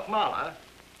to Adolph Mahler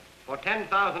for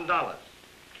 $10,000.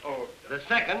 Oh, The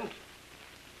second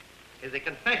is a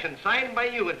confession signed by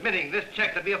you admitting this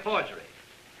check to be a forgery.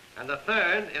 And the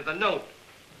third is a note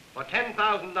for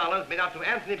 $10,000 made out to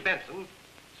Anthony Benson,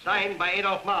 signed by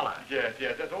Adolph Mahler. yes.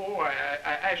 Oh,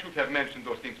 I should have mentioned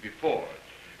those things before.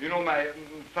 You know, my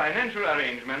financial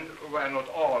arrangements were not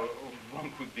all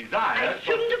one could desire. I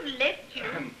shouldn't have left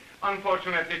you.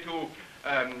 Unfortunately, to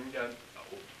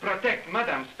protect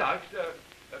Madame Starks,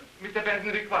 Mr.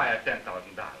 Benson requires $10,000.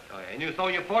 Oh, and you, so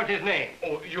you forged his name?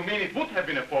 Oh, you mean it would have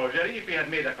been a forgery if he had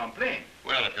made a complaint?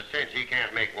 Well, it's a cinch he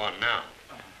can't make one now.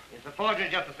 It's a forgery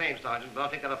just the same, Sergeant, but I'll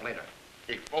take that up later.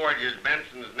 He forges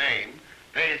Benson's name,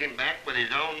 pays him back with his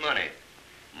own money.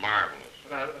 Marvelous.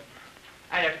 Well,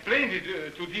 I explained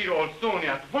it to dear old Tony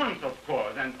at once, of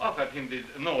course, and offered him this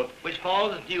note. Which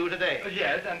falls due today.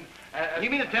 Yes, and... You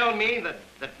mean to tell me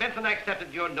that Benson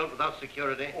accepted your note without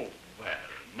security? Oh, well,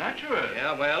 naturally.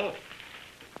 Yeah, well,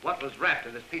 what was wrapped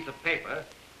in this piece of paper,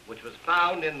 which was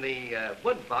found in the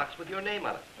wood box with your name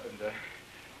on it?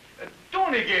 And,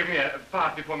 Tony gave me a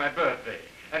party for my birthday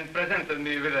and presented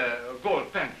me with a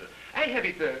gold pencil. I have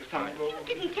it somewhere.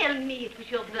 You didn't tell me it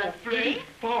was your Oh, birthday. please,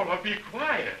 Paula, be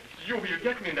quiet. You will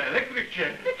get me in the electric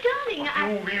chair. But,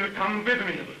 darling, You will come with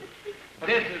me.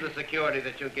 This is the security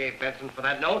that you gave Benson for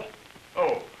that note?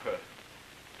 Oh,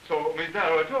 so Miss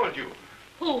Darrow told you.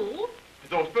 Who?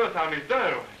 Those birds are Miss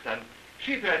Darrow's, and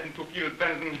she threatened to kill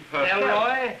Benson herself.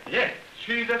 Elroy? Yes,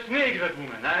 she's a snake, that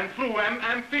woman. I'm through.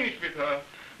 I'm finished with her.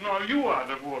 Now you are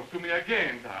the wolf to me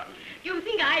again, darling. You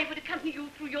think I would accompany you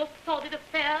through your sordid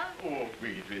affair? Oh,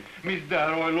 Weasley, Miss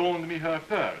Darrow loaned me her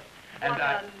purse. And What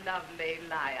a lovely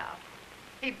liar.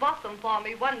 He bought them for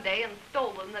me one day and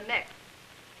stole them the next.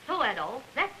 So, Adolf,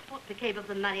 that's what became of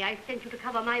the money I sent you to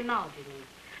cover my margins.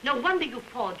 No wonder you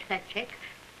forged that check.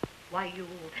 Why, you...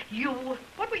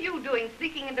 What were you doing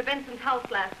sneaking into Benson's house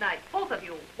last night? Both of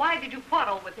you. Why did you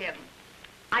quarrel with him?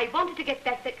 I wanted to get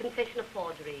back that confession of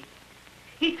forgery.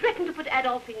 He threatened to put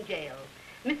Adolf in jail.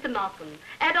 Mr. Markham,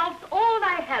 Adolf's all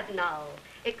I have now,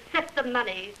 except the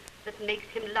money that makes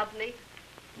him love me.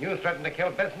 You threatened to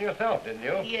kill Benson yourself, didn't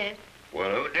you? Yes. Well,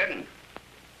 who didn't?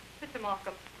 Mr.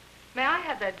 Markham, may I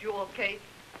have that jewel case?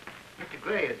 Mr.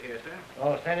 Gray is here, sir.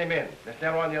 Oh, send him in. Miss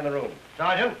Delroy in the other room.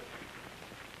 Sergeant?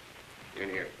 In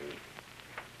here, please.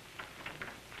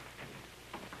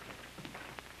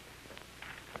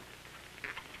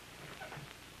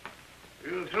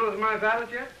 You through with my valet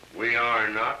yet? We are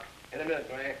not. In a minute,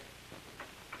 Gray.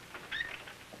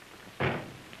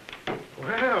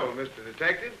 Well, Mr.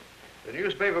 Detective, the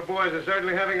newspaper boys are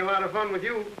certainly having a lot of fun with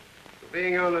you for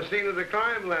being on the scene of the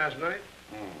crime last night.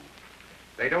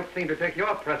 They don't seem to take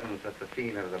your presence at the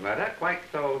scene of the murder quite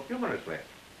so humorously.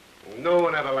 No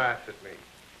one ever laughs at me.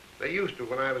 They used to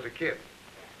when I was a kid.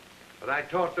 But I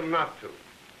taught them not to.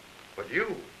 But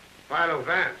you, Philo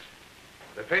Vance,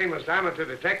 the famous amateur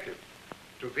detective,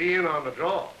 to be in on the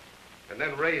draw and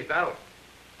then raised out.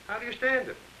 How do you stand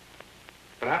it?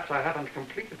 Perhaps I haven't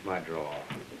completed my draw.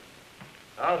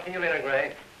 I'll see you later,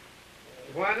 Gray.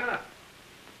 Why not?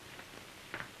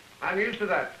 I'm used to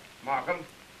that, Markham.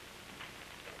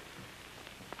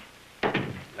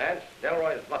 Vance,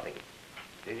 Delroy is bluffing.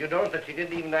 Did you notice that she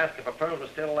didn't even ask if her pearls were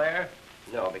still there?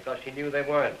 No, because she knew they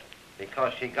weren't.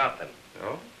 Because she got them.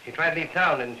 Oh? She tried to leave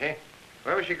town, didn't she?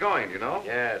 Where was she going, do you know?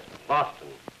 Yes, Boston.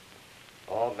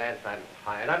 Oh, Vance, I'm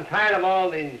tired. I'm tired of all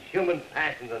these human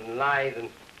passions and lies and...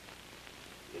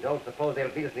 You don't suppose they'll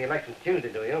beat us in the elections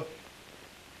Tuesday, do you?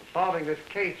 Solving this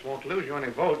case won't lose you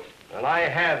any votes. Well, I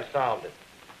have solved it.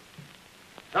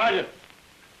 Sergeant,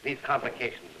 these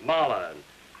complications, Marla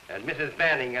and Mrs.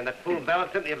 Banning and that fool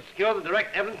Pallette simply obscure the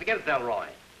direct evidence against Delroy.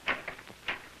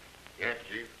 Yes,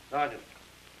 Chief. Sergeant,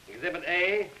 Exhibit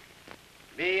A,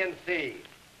 B, and C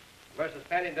versus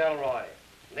Fanny Delroy.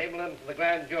 Label them to the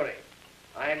grand jury.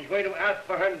 I am going to ask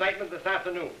for her indictment this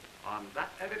afternoon. On that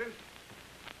evidence?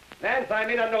 Vance, I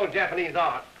may not know Japanese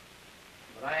art,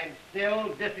 but I am still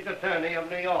District Attorney of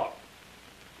New York.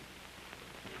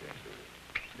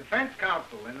 Defense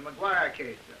counsel in the McGuire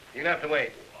case, sir. You'll have to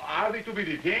wait. Are they to be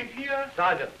detained here?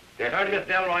 Sergeant, Yes, turn sir. Miss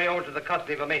Delroy over to the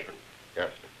custody of a matron.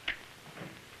 Yes,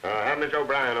 sir. Have Miss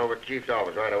O'Brien over at Chief's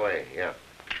office right away. Yeah.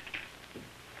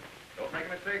 Don't make a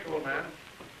mistake, old man.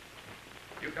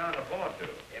 You can't afford to.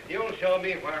 If you'll show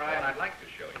me where What I... I'd like to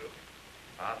show you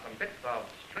are some bits of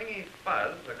stringy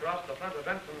fuzz across the front of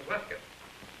Benson's waistcoat.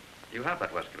 You have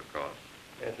that waistcoat, of course.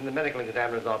 It's in the medical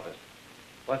examiner's office.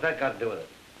 What's that got to do with it?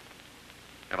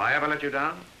 Have I ever let you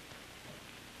down?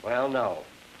 Well, no.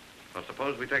 Well,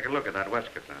 suppose we take a look at that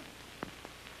waistcoat, then.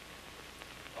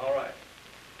 All right.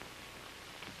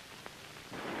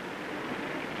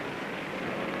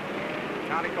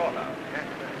 County Courthouse. Yes,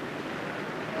 sir.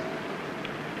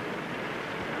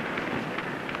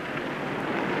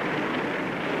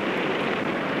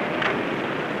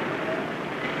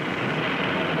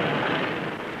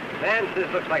 Vance,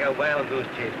 this looks like a wild goose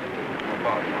chase to me.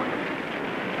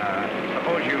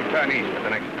 Suppose you turn east at the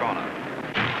next corner.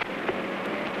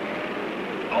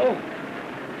 Oh!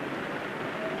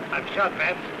 I'm shot,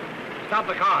 Vance. Stop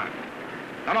the car.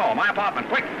 No, my apartment,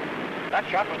 quick! That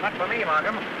shot was not for me,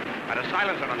 Markham. Had a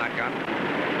silencer on that gun.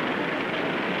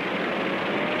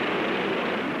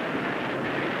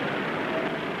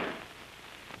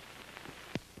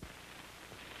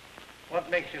 What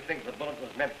makes you think the bullet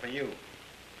was meant for you?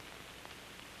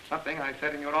 Something I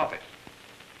said in your office.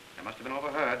 It must have been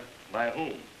overheard. By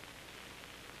whom?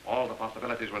 All the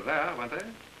possibilities were there, weren't they?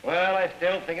 Well, I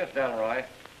still think it's Delroy.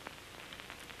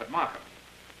 But Markham,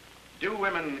 do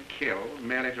women kill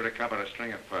merely to recover a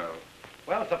string of pearls?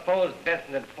 Well, suppose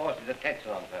Benson had forced his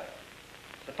attention on her.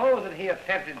 Suppose that he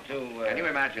attempted to... Can you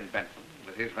imagine Benson,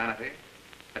 with his vanity,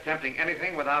 attempting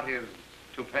anything without his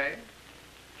toupee?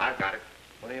 I've got it.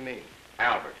 What do you mean?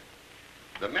 Albert.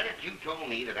 The minute you told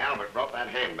me that Albert brought that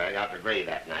handbag out to Gray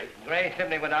that night, Gray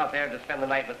simply went out there to spend the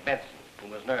night with Benson,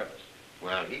 who was nervous.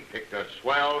 well, he picked a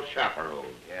swell chaperone.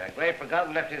 Yeah, Gray forgot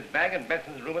and left his bag in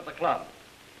Benson's room at the club.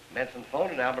 Benson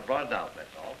phoned and Albert brought it out,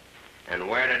 that's all. And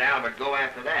where did Albert go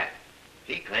after that?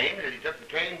 He claimed that he took the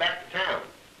train back to town.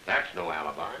 That's no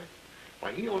alibi.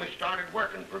 Why, he only started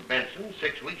working for Benson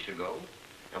 6 weeks ago.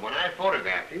 And when I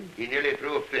photographed him, he nearly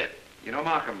threw a fit. You know,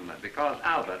 Markham, because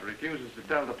Albert refuses to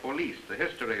tell the police the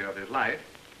history of his life,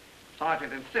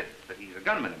 Sergeant insists that he's a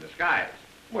gunman in disguise.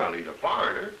 Well, he's a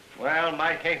foreigner. Well,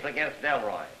 my case against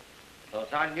Delroy. So,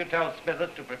 Sergeant, you tell Smithers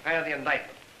to prepare the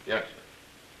indictment. Yes,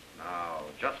 sir. Now,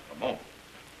 just a moment.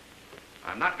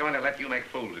 I'm not going to let you make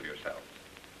fools of yourselves.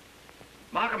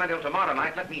 Markham, until tomorrow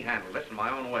night, let me handle this in my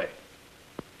own way.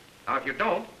 Now, if you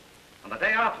don't, on the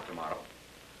day after tomorrow,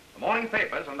 the morning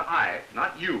papers and I,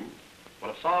 not you, will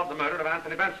have solved the murder of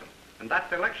Anthony Benson. And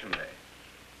that's election day.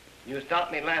 You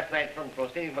stopped me last night from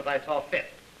proceeding what I saw fit.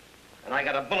 And I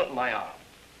got a bullet in my arm.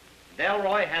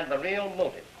 Delroy had the real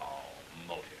motive. Oh,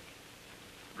 motive.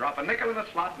 Drop a nickel in the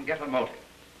slot and get a motive.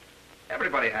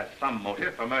 Everybody has some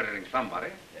motive for murdering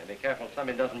somebody. Yeah, be careful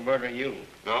somebody doesn't murder you.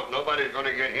 No, nobody's going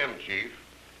to get him, Chief.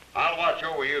 I'll watch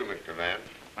over you, Mr. Vance.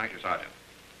 Thank you, Sergeant.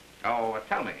 Oh,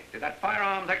 tell me, did that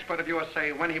firearms expert of yours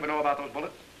say when he would know about those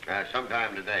bullets?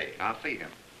 Sometime today. I'll see him.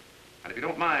 And if you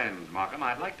don't mind, Markham,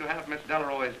 I'd like to have Miss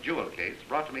Delroy's jewel case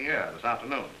brought to me here this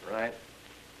afternoon. Right.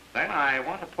 Then I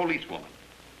want a policewoman.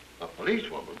 A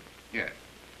policewoman? Yes.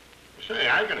 Say,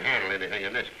 I can handle anything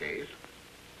in this case.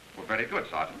 Well, very good,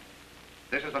 Sergeant.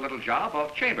 This is a little job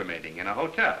of chambermaiding in a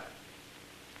hotel.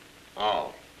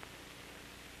 Oh.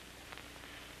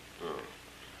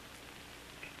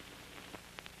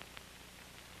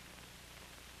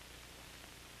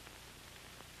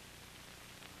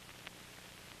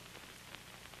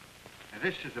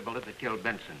 This is the bullet that killed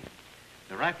Benson.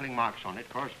 The rifling marks on it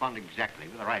correspond exactly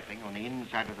with the rifling on the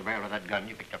inside of the barrel of that gun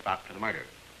you picked up after the murder.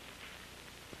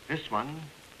 This one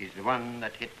is the one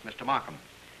that hit Mr. Markham.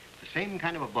 The same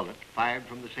kind of a bullet fired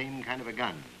from the same kind of a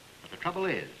gun. But the trouble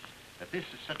is that this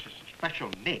is such a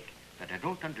special make that I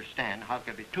don't understand how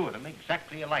there can be two of them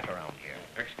exactly alike around here.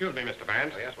 Excuse me, Mr.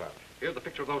 Vance. Oh, yes, well. Here's the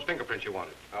picture of those fingerprints you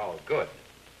wanted. Oh, good.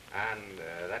 And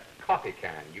that coffee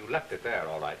can, you left it there,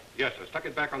 all right. Yes, sir. Stuck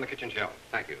it back on the kitchen shelf.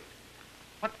 Thank you.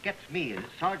 What gets me is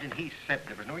Sergeant Heath said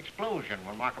there was no explosion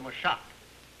when Markham was shot.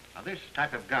 Now, this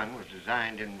type of gun was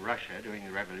designed in Russia during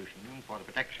the Revolution for the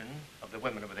protection of the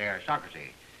women of the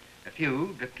aristocracy. A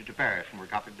few drifted to Paris and were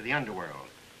copied to the underworld.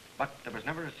 But there was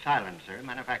never a silencer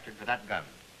manufactured for that gun.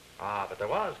 Ah, but there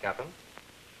was, Captain.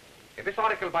 In this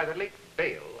article by the late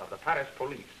Bale of the Paris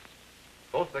police,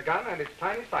 both the gun and its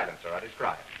tiny silencer are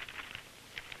described.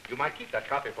 You might keep that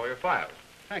copy for your files.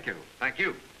 Thank you. Thank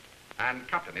you. And,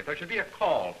 Captain, if there should be a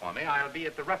call for me, I'll be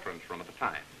at the reference room at the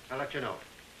time. I'll let you know.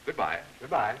 Goodbye.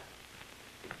 Goodbye.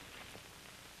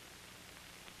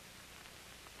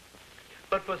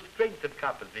 But for strength of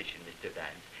composition, Mr.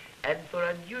 Vance, and for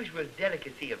unusual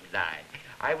delicacy of line,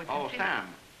 I would Oh, consider... Sam,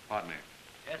 pardon me.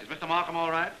 Yes, Is Mr. Markham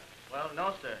all right? Well,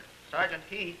 no, sir. Sergeant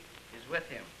Heath is with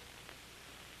him.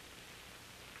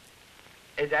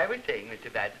 As I was saying, Mr.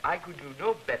 Vance, I could do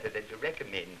no better than to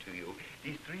recommend to you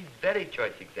these three very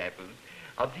choice examples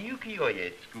of the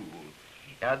ukiyo-e school.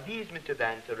 Now, these, Mr.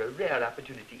 Vance, are a rare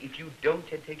opportunity. If you don't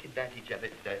take advantage of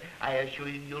it, sir, I assure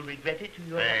you you'll regret it to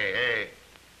your... Hey,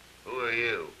 who are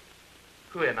you?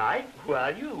 Who am I? Who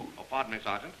are you? Oh, pardon me,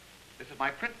 Sergeant. This is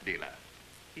my print dealer.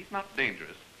 He's not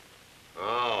dangerous.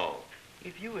 Oh.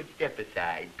 If you would step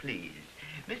aside, please.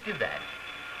 Mr. Vance,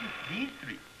 these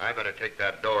three... I better take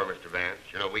that door, Mr. Vance.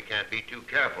 You know, we can't be too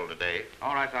careful today.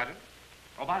 All right, Sergeant.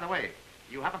 Oh, by the way,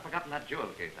 you haven't forgotten that jewel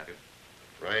case, have you?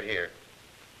 Right here.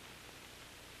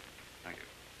 Thank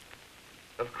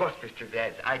you. Of course, Mr.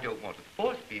 Vance, I don't want to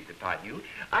force these upon you.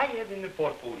 I have in the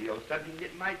portfolio something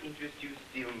that might interest you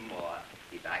still more.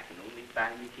 If I can only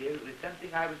find it here, it was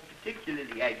something I was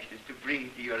particularly anxious to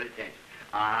bring to your attention.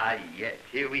 Ah, yes,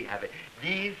 here we have it.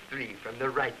 These three from the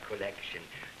Wright collection.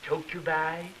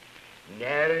 Tokubai,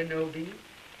 Naranobi,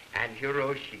 and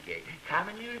Hiroshige.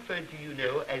 Commonly referred to, you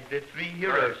know, as the three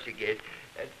Hiroshige.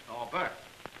 Oh, Bert,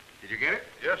 did you get it?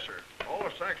 Yes, sir. All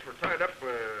the sacks were tied up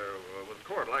with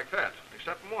cord like that,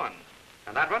 except one.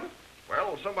 And that one?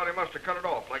 Well, somebody must have cut it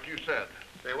off, like you said.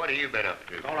 Say, what have you been up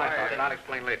to? All right, Sergeant, I'll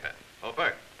explain later. Oh,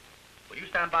 Bert, will you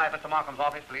stand by at Mr. Markham's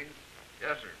office, please?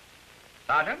 Yes, sir.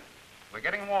 Sergeant, we're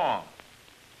getting warm.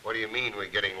 What do you mean we're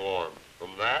getting warm?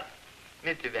 From that?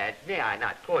 Mr. Vance, may I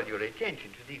not call your attention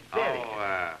to these very...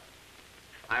 Oh,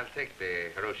 I'll take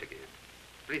the Hiroshige.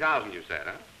 3,000, you said,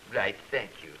 huh? Right, thank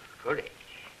you. Correct.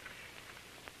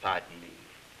 Pardon me.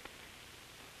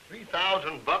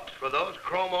 3,000 bucks for those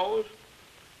chromos?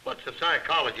 What's the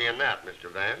psychology in that,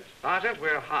 Mr. Vance? Sergeant,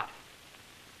 we're hot.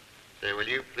 Say, will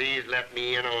you please let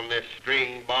me in on this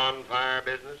string bonfire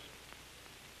business?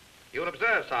 You'll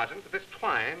observe, Sergeant, that this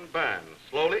twine burns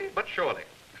slowly but surely.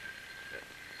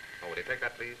 Oh, will you take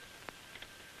that, please?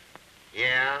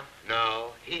 Yeah,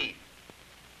 no, Heath.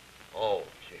 Oh,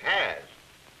 she has.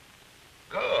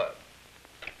 Good.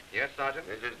 Yes, Sergeant?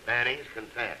 Mrs. Banning's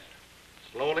confessed.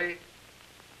 Slowly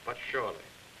but surely.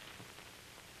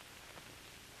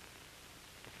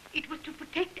 It was to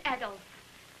protect Adolf.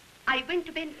 I went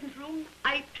to Benson's room.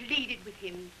 I pleaded with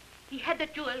him. He had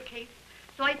that jewel case,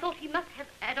 so I thought he must have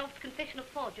Adolf's confession of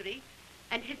forgery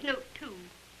and his note, too.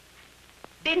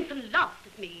 Benson laughed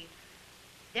at me.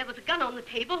 There was a gun on the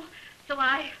table, so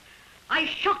I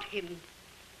shot him.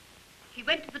 He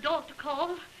went to the door to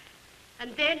call,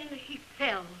 and then he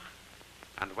fell.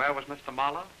 And where was Mr.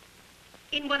 Marlowe?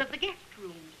 In one of the guest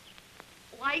rooms.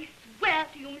 Oh, I swear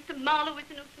to you, Mr. Marlowe is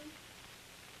innocent.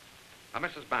 Now,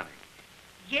 Mrs. Banning,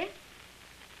 Yes?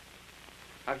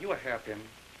 have you a hairpin?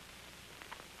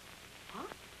 What?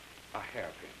 A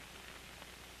hairpin.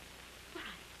 Why,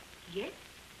 yes.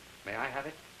 May I have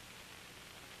it?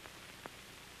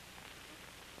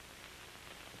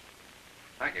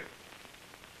 Thank you.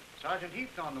 Sergeant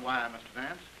Heath's on the wire, Mr.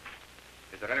 Vance.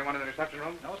 Is there anyone in the reception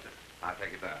room? No, sir. I'll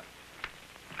take it there.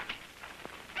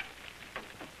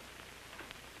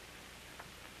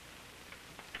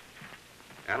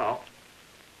 Hello.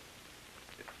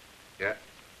 Yeah.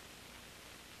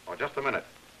 Oh, just a minute.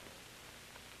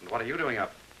 And what are you doing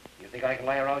up? You think I can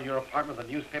lie around your apartment with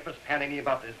the newspapers panicking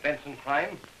about this Benson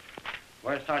crime?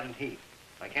 Where's Sergeant Heath?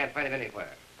 I can't find him anywhere.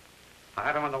 I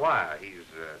had him on the wire. He's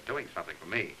doing something for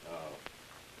me. Oh.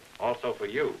 Also for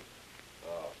you.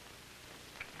 Oh.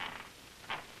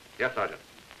 Yes, Sergeant.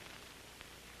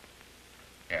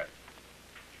 Yes.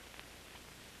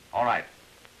 All right.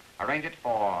 Arrange it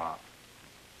for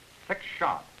 6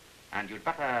 sharp. And you'd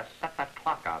better set that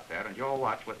clock out there and your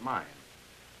watch with mine.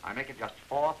 I make it just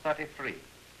 4:33.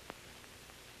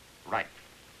 Right.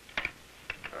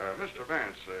 Mr.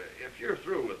 Vance, if you're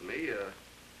through with me,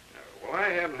 well, I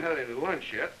haven't had any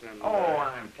lunch yet, and... Oh,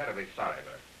 I'm terribly sorry,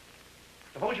 Bert.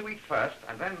 Suppose you eat first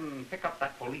and then pick up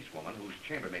that policewoman who's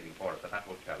chambermaiding for us at that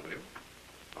hotel, will you?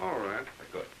 All right.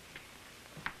 Good.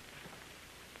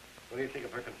 What do you think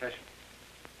of her confession?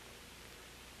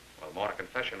 Well, more a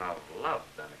confession of love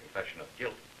than a confession of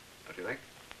guilt, don't you think?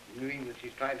 You mean that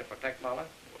she's trying to protect Mala?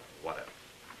 Well, what else?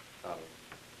 Oh.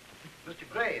 Mr.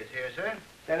 Gray is here, sir.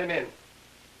 Send him in.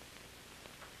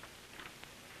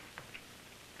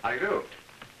 How do you do?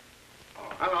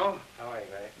 Oh, hello. How are you,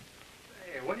 Gray?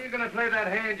 Hey, when are you going to play that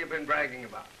hand you've been bragging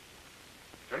about?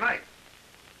 Tonight.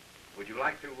 Would you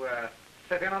like to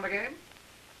sit in on the game?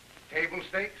 Table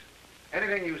stakes?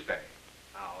 Anything you say.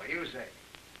 Oh, you say.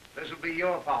 This will be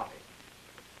your party.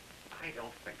 I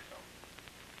don't think so.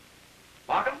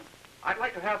 Markham, I'd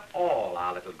like to have all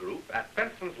our little group at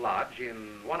Benson's Lodge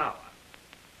in 1 hour.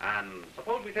 And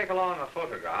suppose we take along a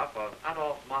photograph of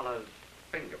Adolf Mahler's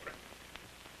fingerprint.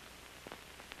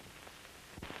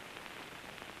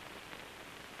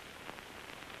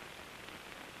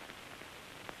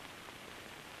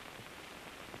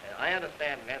 I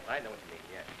understand, Vance. I know what you mean,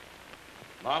 yes.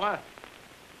 Mala,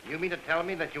 you mean to tell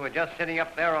me that you were just sitting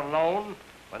up there alone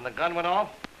when the gun went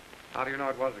off? How do you know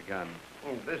it was a gun?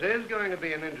 This is going to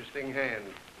be an interesting hand.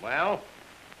 Well,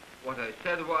 What I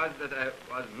said was that I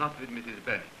was not with Mrs.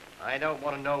 Benson. I don't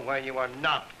want to know where you were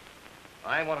not.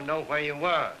 I want to know where you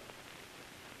were.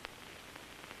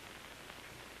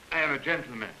 I am a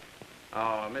gentleman.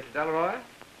 Oh, Miss Delroy?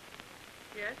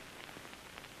 Yes?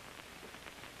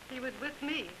 He was with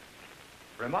me.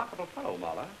 Remarkable fellow,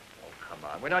 Mahler. Oh, come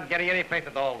on. We're not getting any place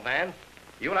at all, Vance.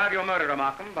 You'll have your murderer,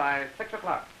 Markham, by 6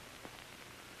 o'clock.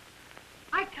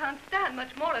 I can't stand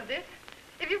much more of this.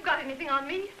 If you've got anything on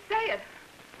me, say it.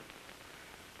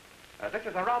 This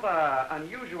is a rather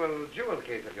unusual jewel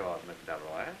case of yours, Miss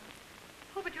Delroy.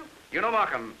 Oh, but you... You know,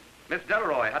 Markham, Miss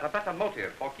Delroy had a better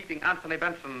motive for keeping Anthony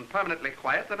Benson permanently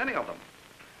quiet than any of them.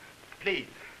 Please,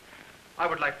 I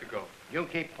would like to go. You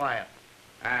keep quiet.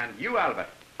 And you, Albert,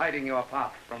 hiding your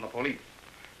past from the police.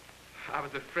 I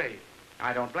was afraid.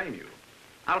 I don't blame you.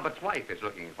 Albert's wife is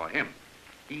looking for him.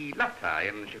 He left her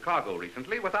in Chicago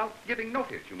recently without giving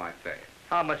notice, you might say.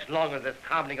 How much longer is this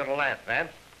comedy going to last,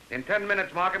 Vance? In 10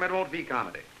 minutes, Markham, it won't be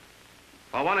comedy.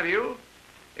 For one of you,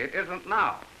 it isn't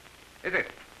now, is it?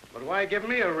 But why give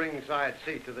me a ringside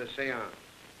seat to this seance?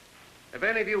 If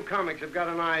any of you comics have got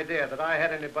an idea that I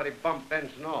had anybody bump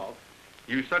Benson off...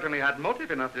 You certainly had motive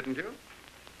enough, didn't you?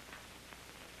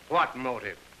 What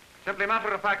motive? Simply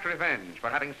matter-of-fact revenge for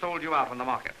having sold you out on the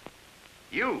market.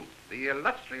 You, the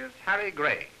illustrious Harry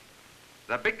Gray,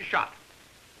 the big shot.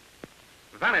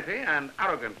 Vanity and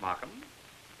arrogance, Markham,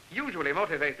 usually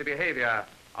motivate the behavior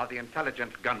of the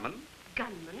intelligent gunman.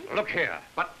 Gunman? Look here.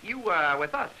 But you were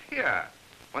with us here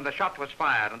when the shot was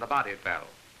fired and the body fell.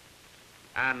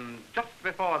 And just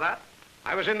before that...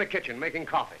 I was in the kitchen making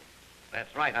coffee.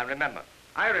 That's right, I remember.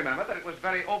 I remember that it was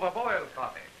very overboiled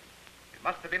coffee. It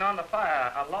must have been on the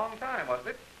fire a long time,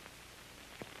 wasn't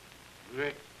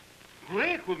it?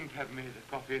 Gray couldn't have made the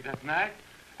coffee that night.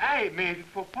 I made it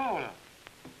for Powell.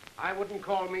 I wouldn't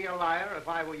call me a liar if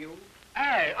I were you.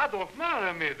 Adolf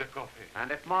Mahler made the coffee.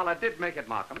 And if Mahler did make it,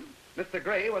 Markham, Mr.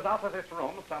 Gray was out of this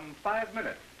room some 5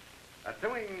 minutes.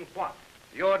 Doing what?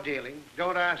 You're dealing.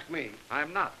 Don't ask me.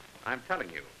 I'm not. I'm telling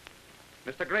you.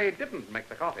 Mr. Gray didn't make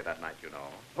the coffee that night, you know.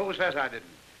 Who says I didn't?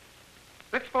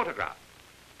 This photograph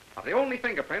of the only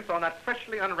fingerprints on that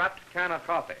freshly unwrapped can of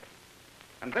coffee,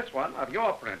 and this one of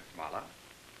your prints, Mahler,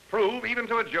 prove even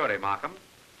to a jury, Markham,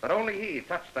 that only he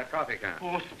touched that coffee can.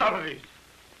 Oh, stop this.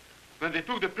 When they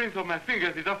took the prints of my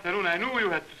fingers this afternoon, I knew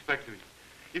you had suspected me.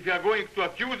 If you are going to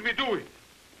accuse me, do it.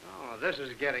 Oh, this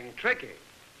is getting tricky.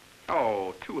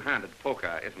 Oh, two-handed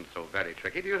poker isn't so very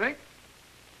tricky, do you think?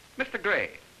 Mr.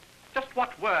 Gray, just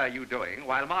what were you doing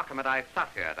while Markham and I sat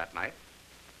here that night,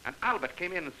 and Albert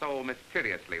came in so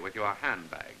mysteriously with your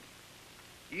handbag?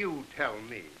 You tell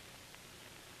me.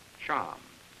 Charm.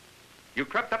 You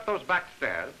crept up those back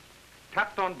stairs,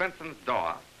 tapped on Benson's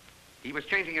door. He was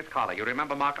changing his collar. You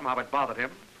remember, Markham, how it bothered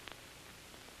him?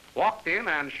 Walked in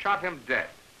and shot him dead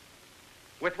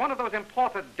with one of those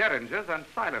imported derringers and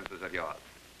silencers of yours.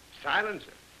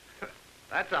 Silencer?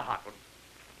 That's a hot one.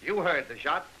 You heard the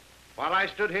shot while I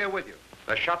stood here with you.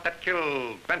 The shot that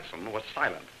killed Benson was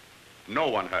silent. No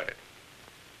one heard it.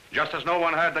 Just as no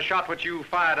one heard the shot which you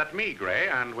fired at me, Gray,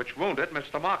 and which wounded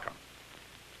Mr. Markham.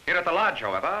 Here at the lodge,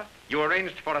 however, you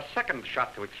arranged for a second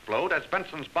shot to explode as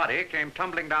Benson's body came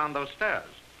tumbling down those stairs.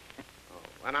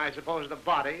 Oh, and I suppose the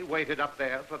body waited up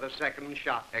there for the second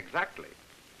shot. Exactly.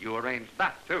 You arranged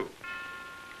that, too.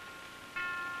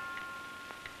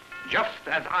 Just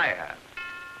as I had.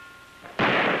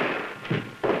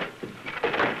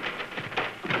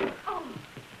 Oh.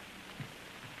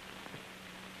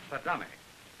 It's a dummy.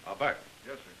 A bird.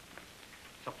 Yes, sir.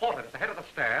 Supported at the head of the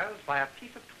stairs by a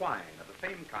piece of twine of the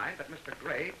same kind that Mr.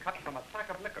 Gray cut from a sack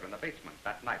of liquor in the basement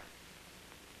that night.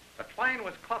 The twine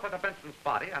was caught to Benson's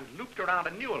body and looped around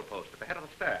a newel post at the head of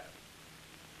the stairs.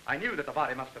 I knew that the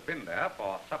body must have been there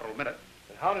for several minutes.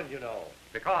 And how did you know?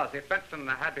 Because if Benson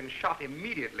had been shot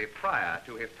immediately prior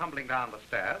to his tumbling down the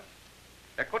stairs,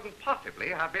 there couldn't possibly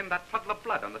have been that puddle of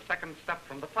blood on the second step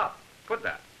from the top, could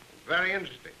there? Very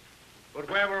interesting. But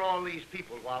where were all these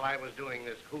people while I was doing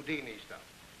this Houdini stuff?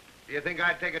 Do you think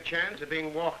I'd take a chance of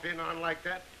being walked in on like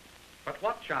that? But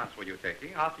what chance were you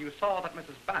taking after you saw that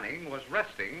Mrs. Banning was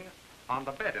resting on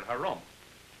the bed in her room?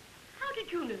 How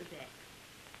did you know that?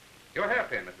 Your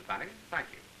hairpin, Mrs. Banning. Thank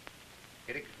you.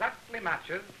 It exactly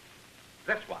matches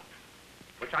this one,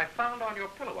 which I found on your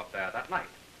pillow up there that night.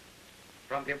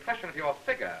 From the impression of your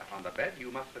figure on the bed,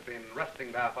 you must have been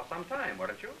resting there for some time,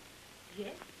 weren't you?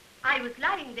 Yes. I was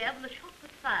lying there when the shot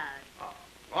was fired. Oh.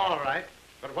 All right.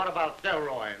 But what about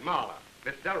Delroy and Mahler?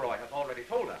 Miss Delroy has already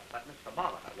told us that Mr.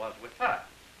 Mahler was with her,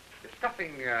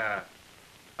 discussing her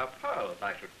pearls,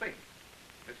 I should think.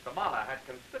 Mr. Mahler had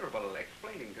considerable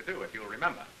explaining to do, if you'll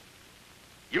remember.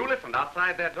 You listened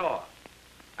outside their door,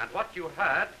 and what you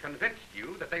heard convinced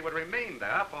you that they would remain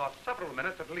there for several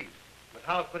minutes at least. But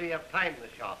how could he have timed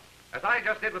the shot? As I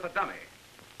just did with the dummy.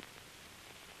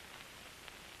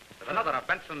 There's another of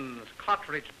Benson's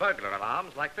cartridge burglar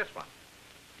alarms like this one.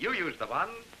 You used the one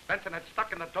Benson had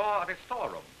stuck in the door of his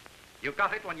storeroom. You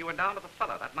got it when you went down to the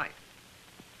cellar that night.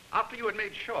 After you had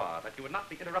made sure that you would not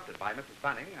be interrupted by Mrs.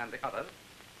 Banning and the others,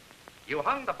 you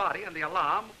hung the body and the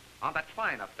alarm on that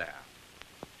twine up there.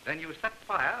 Then you set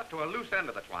fire to a loose end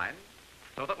of the twine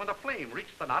so that when the flame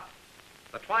reached the nut,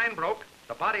 the twine broke,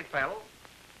 the body fell,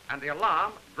 and the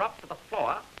alarm dropped to the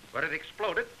floor where it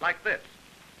exploded like this.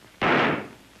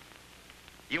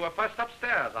 You were first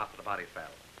upstairs after the body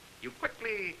fell. You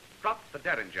quickly dropped the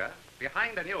derringer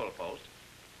behind a newel post,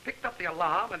 picked up the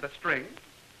alarm and the string,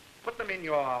 put them in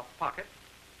your pocket,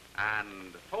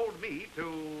 and told me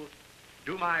to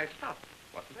do my stuff,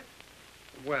 wasn't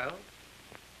it? Well?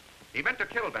 He meant to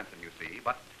kill Benson, you see,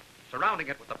 but surrounding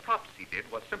it with the props he did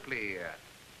was simply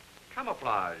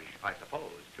camouflage, I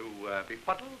suppose, to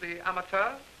befuddle the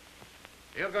amateur.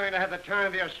 You're going to have the time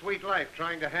of your sweet life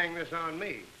trying to hang this on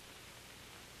me.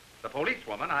 The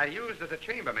policewoman I used as a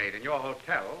chambermaid in your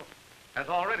hotel has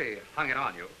already hung it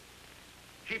on you.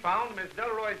 She found Miss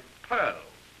Delroy's pearls,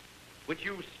 which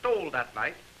you stole that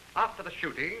night after the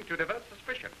shooting to divert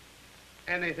suspicion.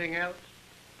 Anything else?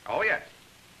 Oh, yes.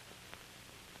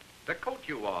 The coat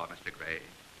you wore, Mr. Gray.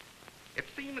 It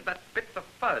seems that bits of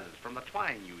fuzz from the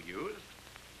twine you used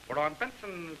were on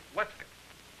Benson's waistcoat.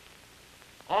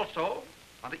 Also,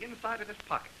 on the inside of his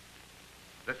pocket.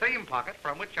 The same pocket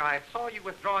from which I saw you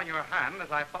withdrawing your hand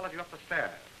as I followed you up the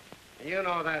stairs. You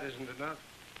know that isn't enough.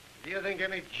 Do you think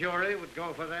any jury would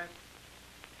go for that?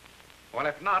 Well,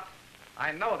 if not,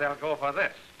 I know they'll go for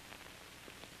this.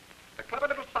 The clever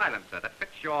little silencer that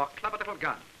fits your clever little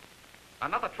gun.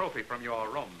 Another trophy from your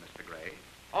room, Mr. Gray,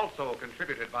 also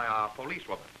contributed by our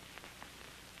policewoman.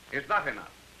 Is that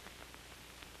enough?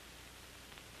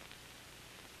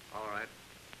 All right.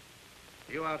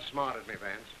 You outsmarted me,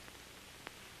 Vance.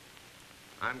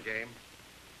 I'm game.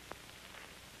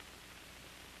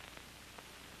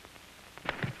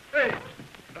 Hey,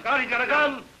 look out, he's got a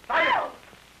gun. Fire!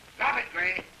 Stop it,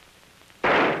 Gray.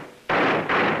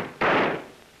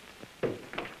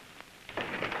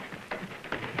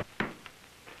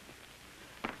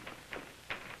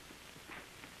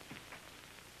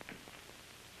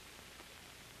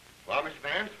 Well, Mr.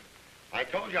 Vance, I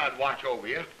told you I'd watch over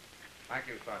you. Thank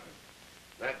you, Sergeant.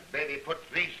 That baby put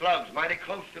 3 slugs mighty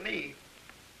close to me.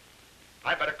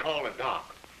 I better call the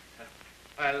doc.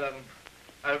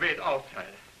 I'll wait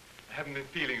outside. I haven't been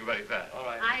feeling very bad. All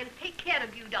right. I'll take care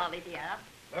of you, Dolly, dear.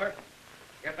 Bert,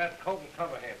 get that coat and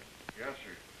cover him. Yes,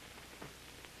 sir.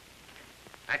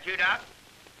 That you, Doc?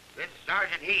 This is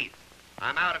Sergeant Heath.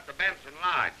 I'm out at the Benson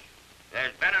Lodge.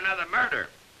 There's been another murder.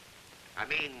 I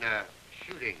mean,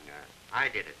 shooting. I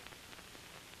did it.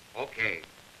 Okay.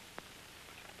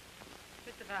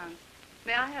 Mr. Vance,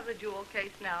 may I have the jewel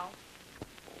case now?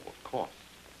 Oh, of course.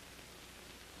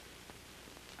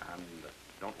 And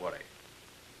don't worry.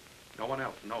 No one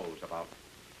else knows about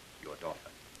your daughter.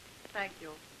 Thank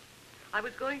you. I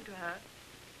was going to her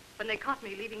when they caught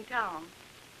me leaving town.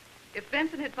 If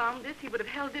Benson had found this, he would have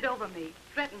held it over me,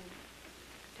 threatened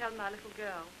to tell my little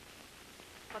girl.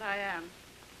 But I am.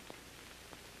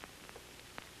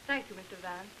 Thank you, Mr.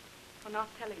 Vance, for not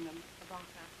telling them about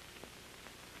her.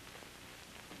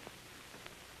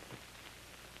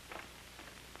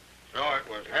 So it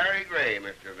was Harry Gray,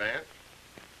 Mr. Vance.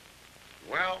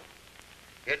 Well,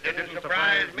 it didn't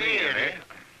surprise me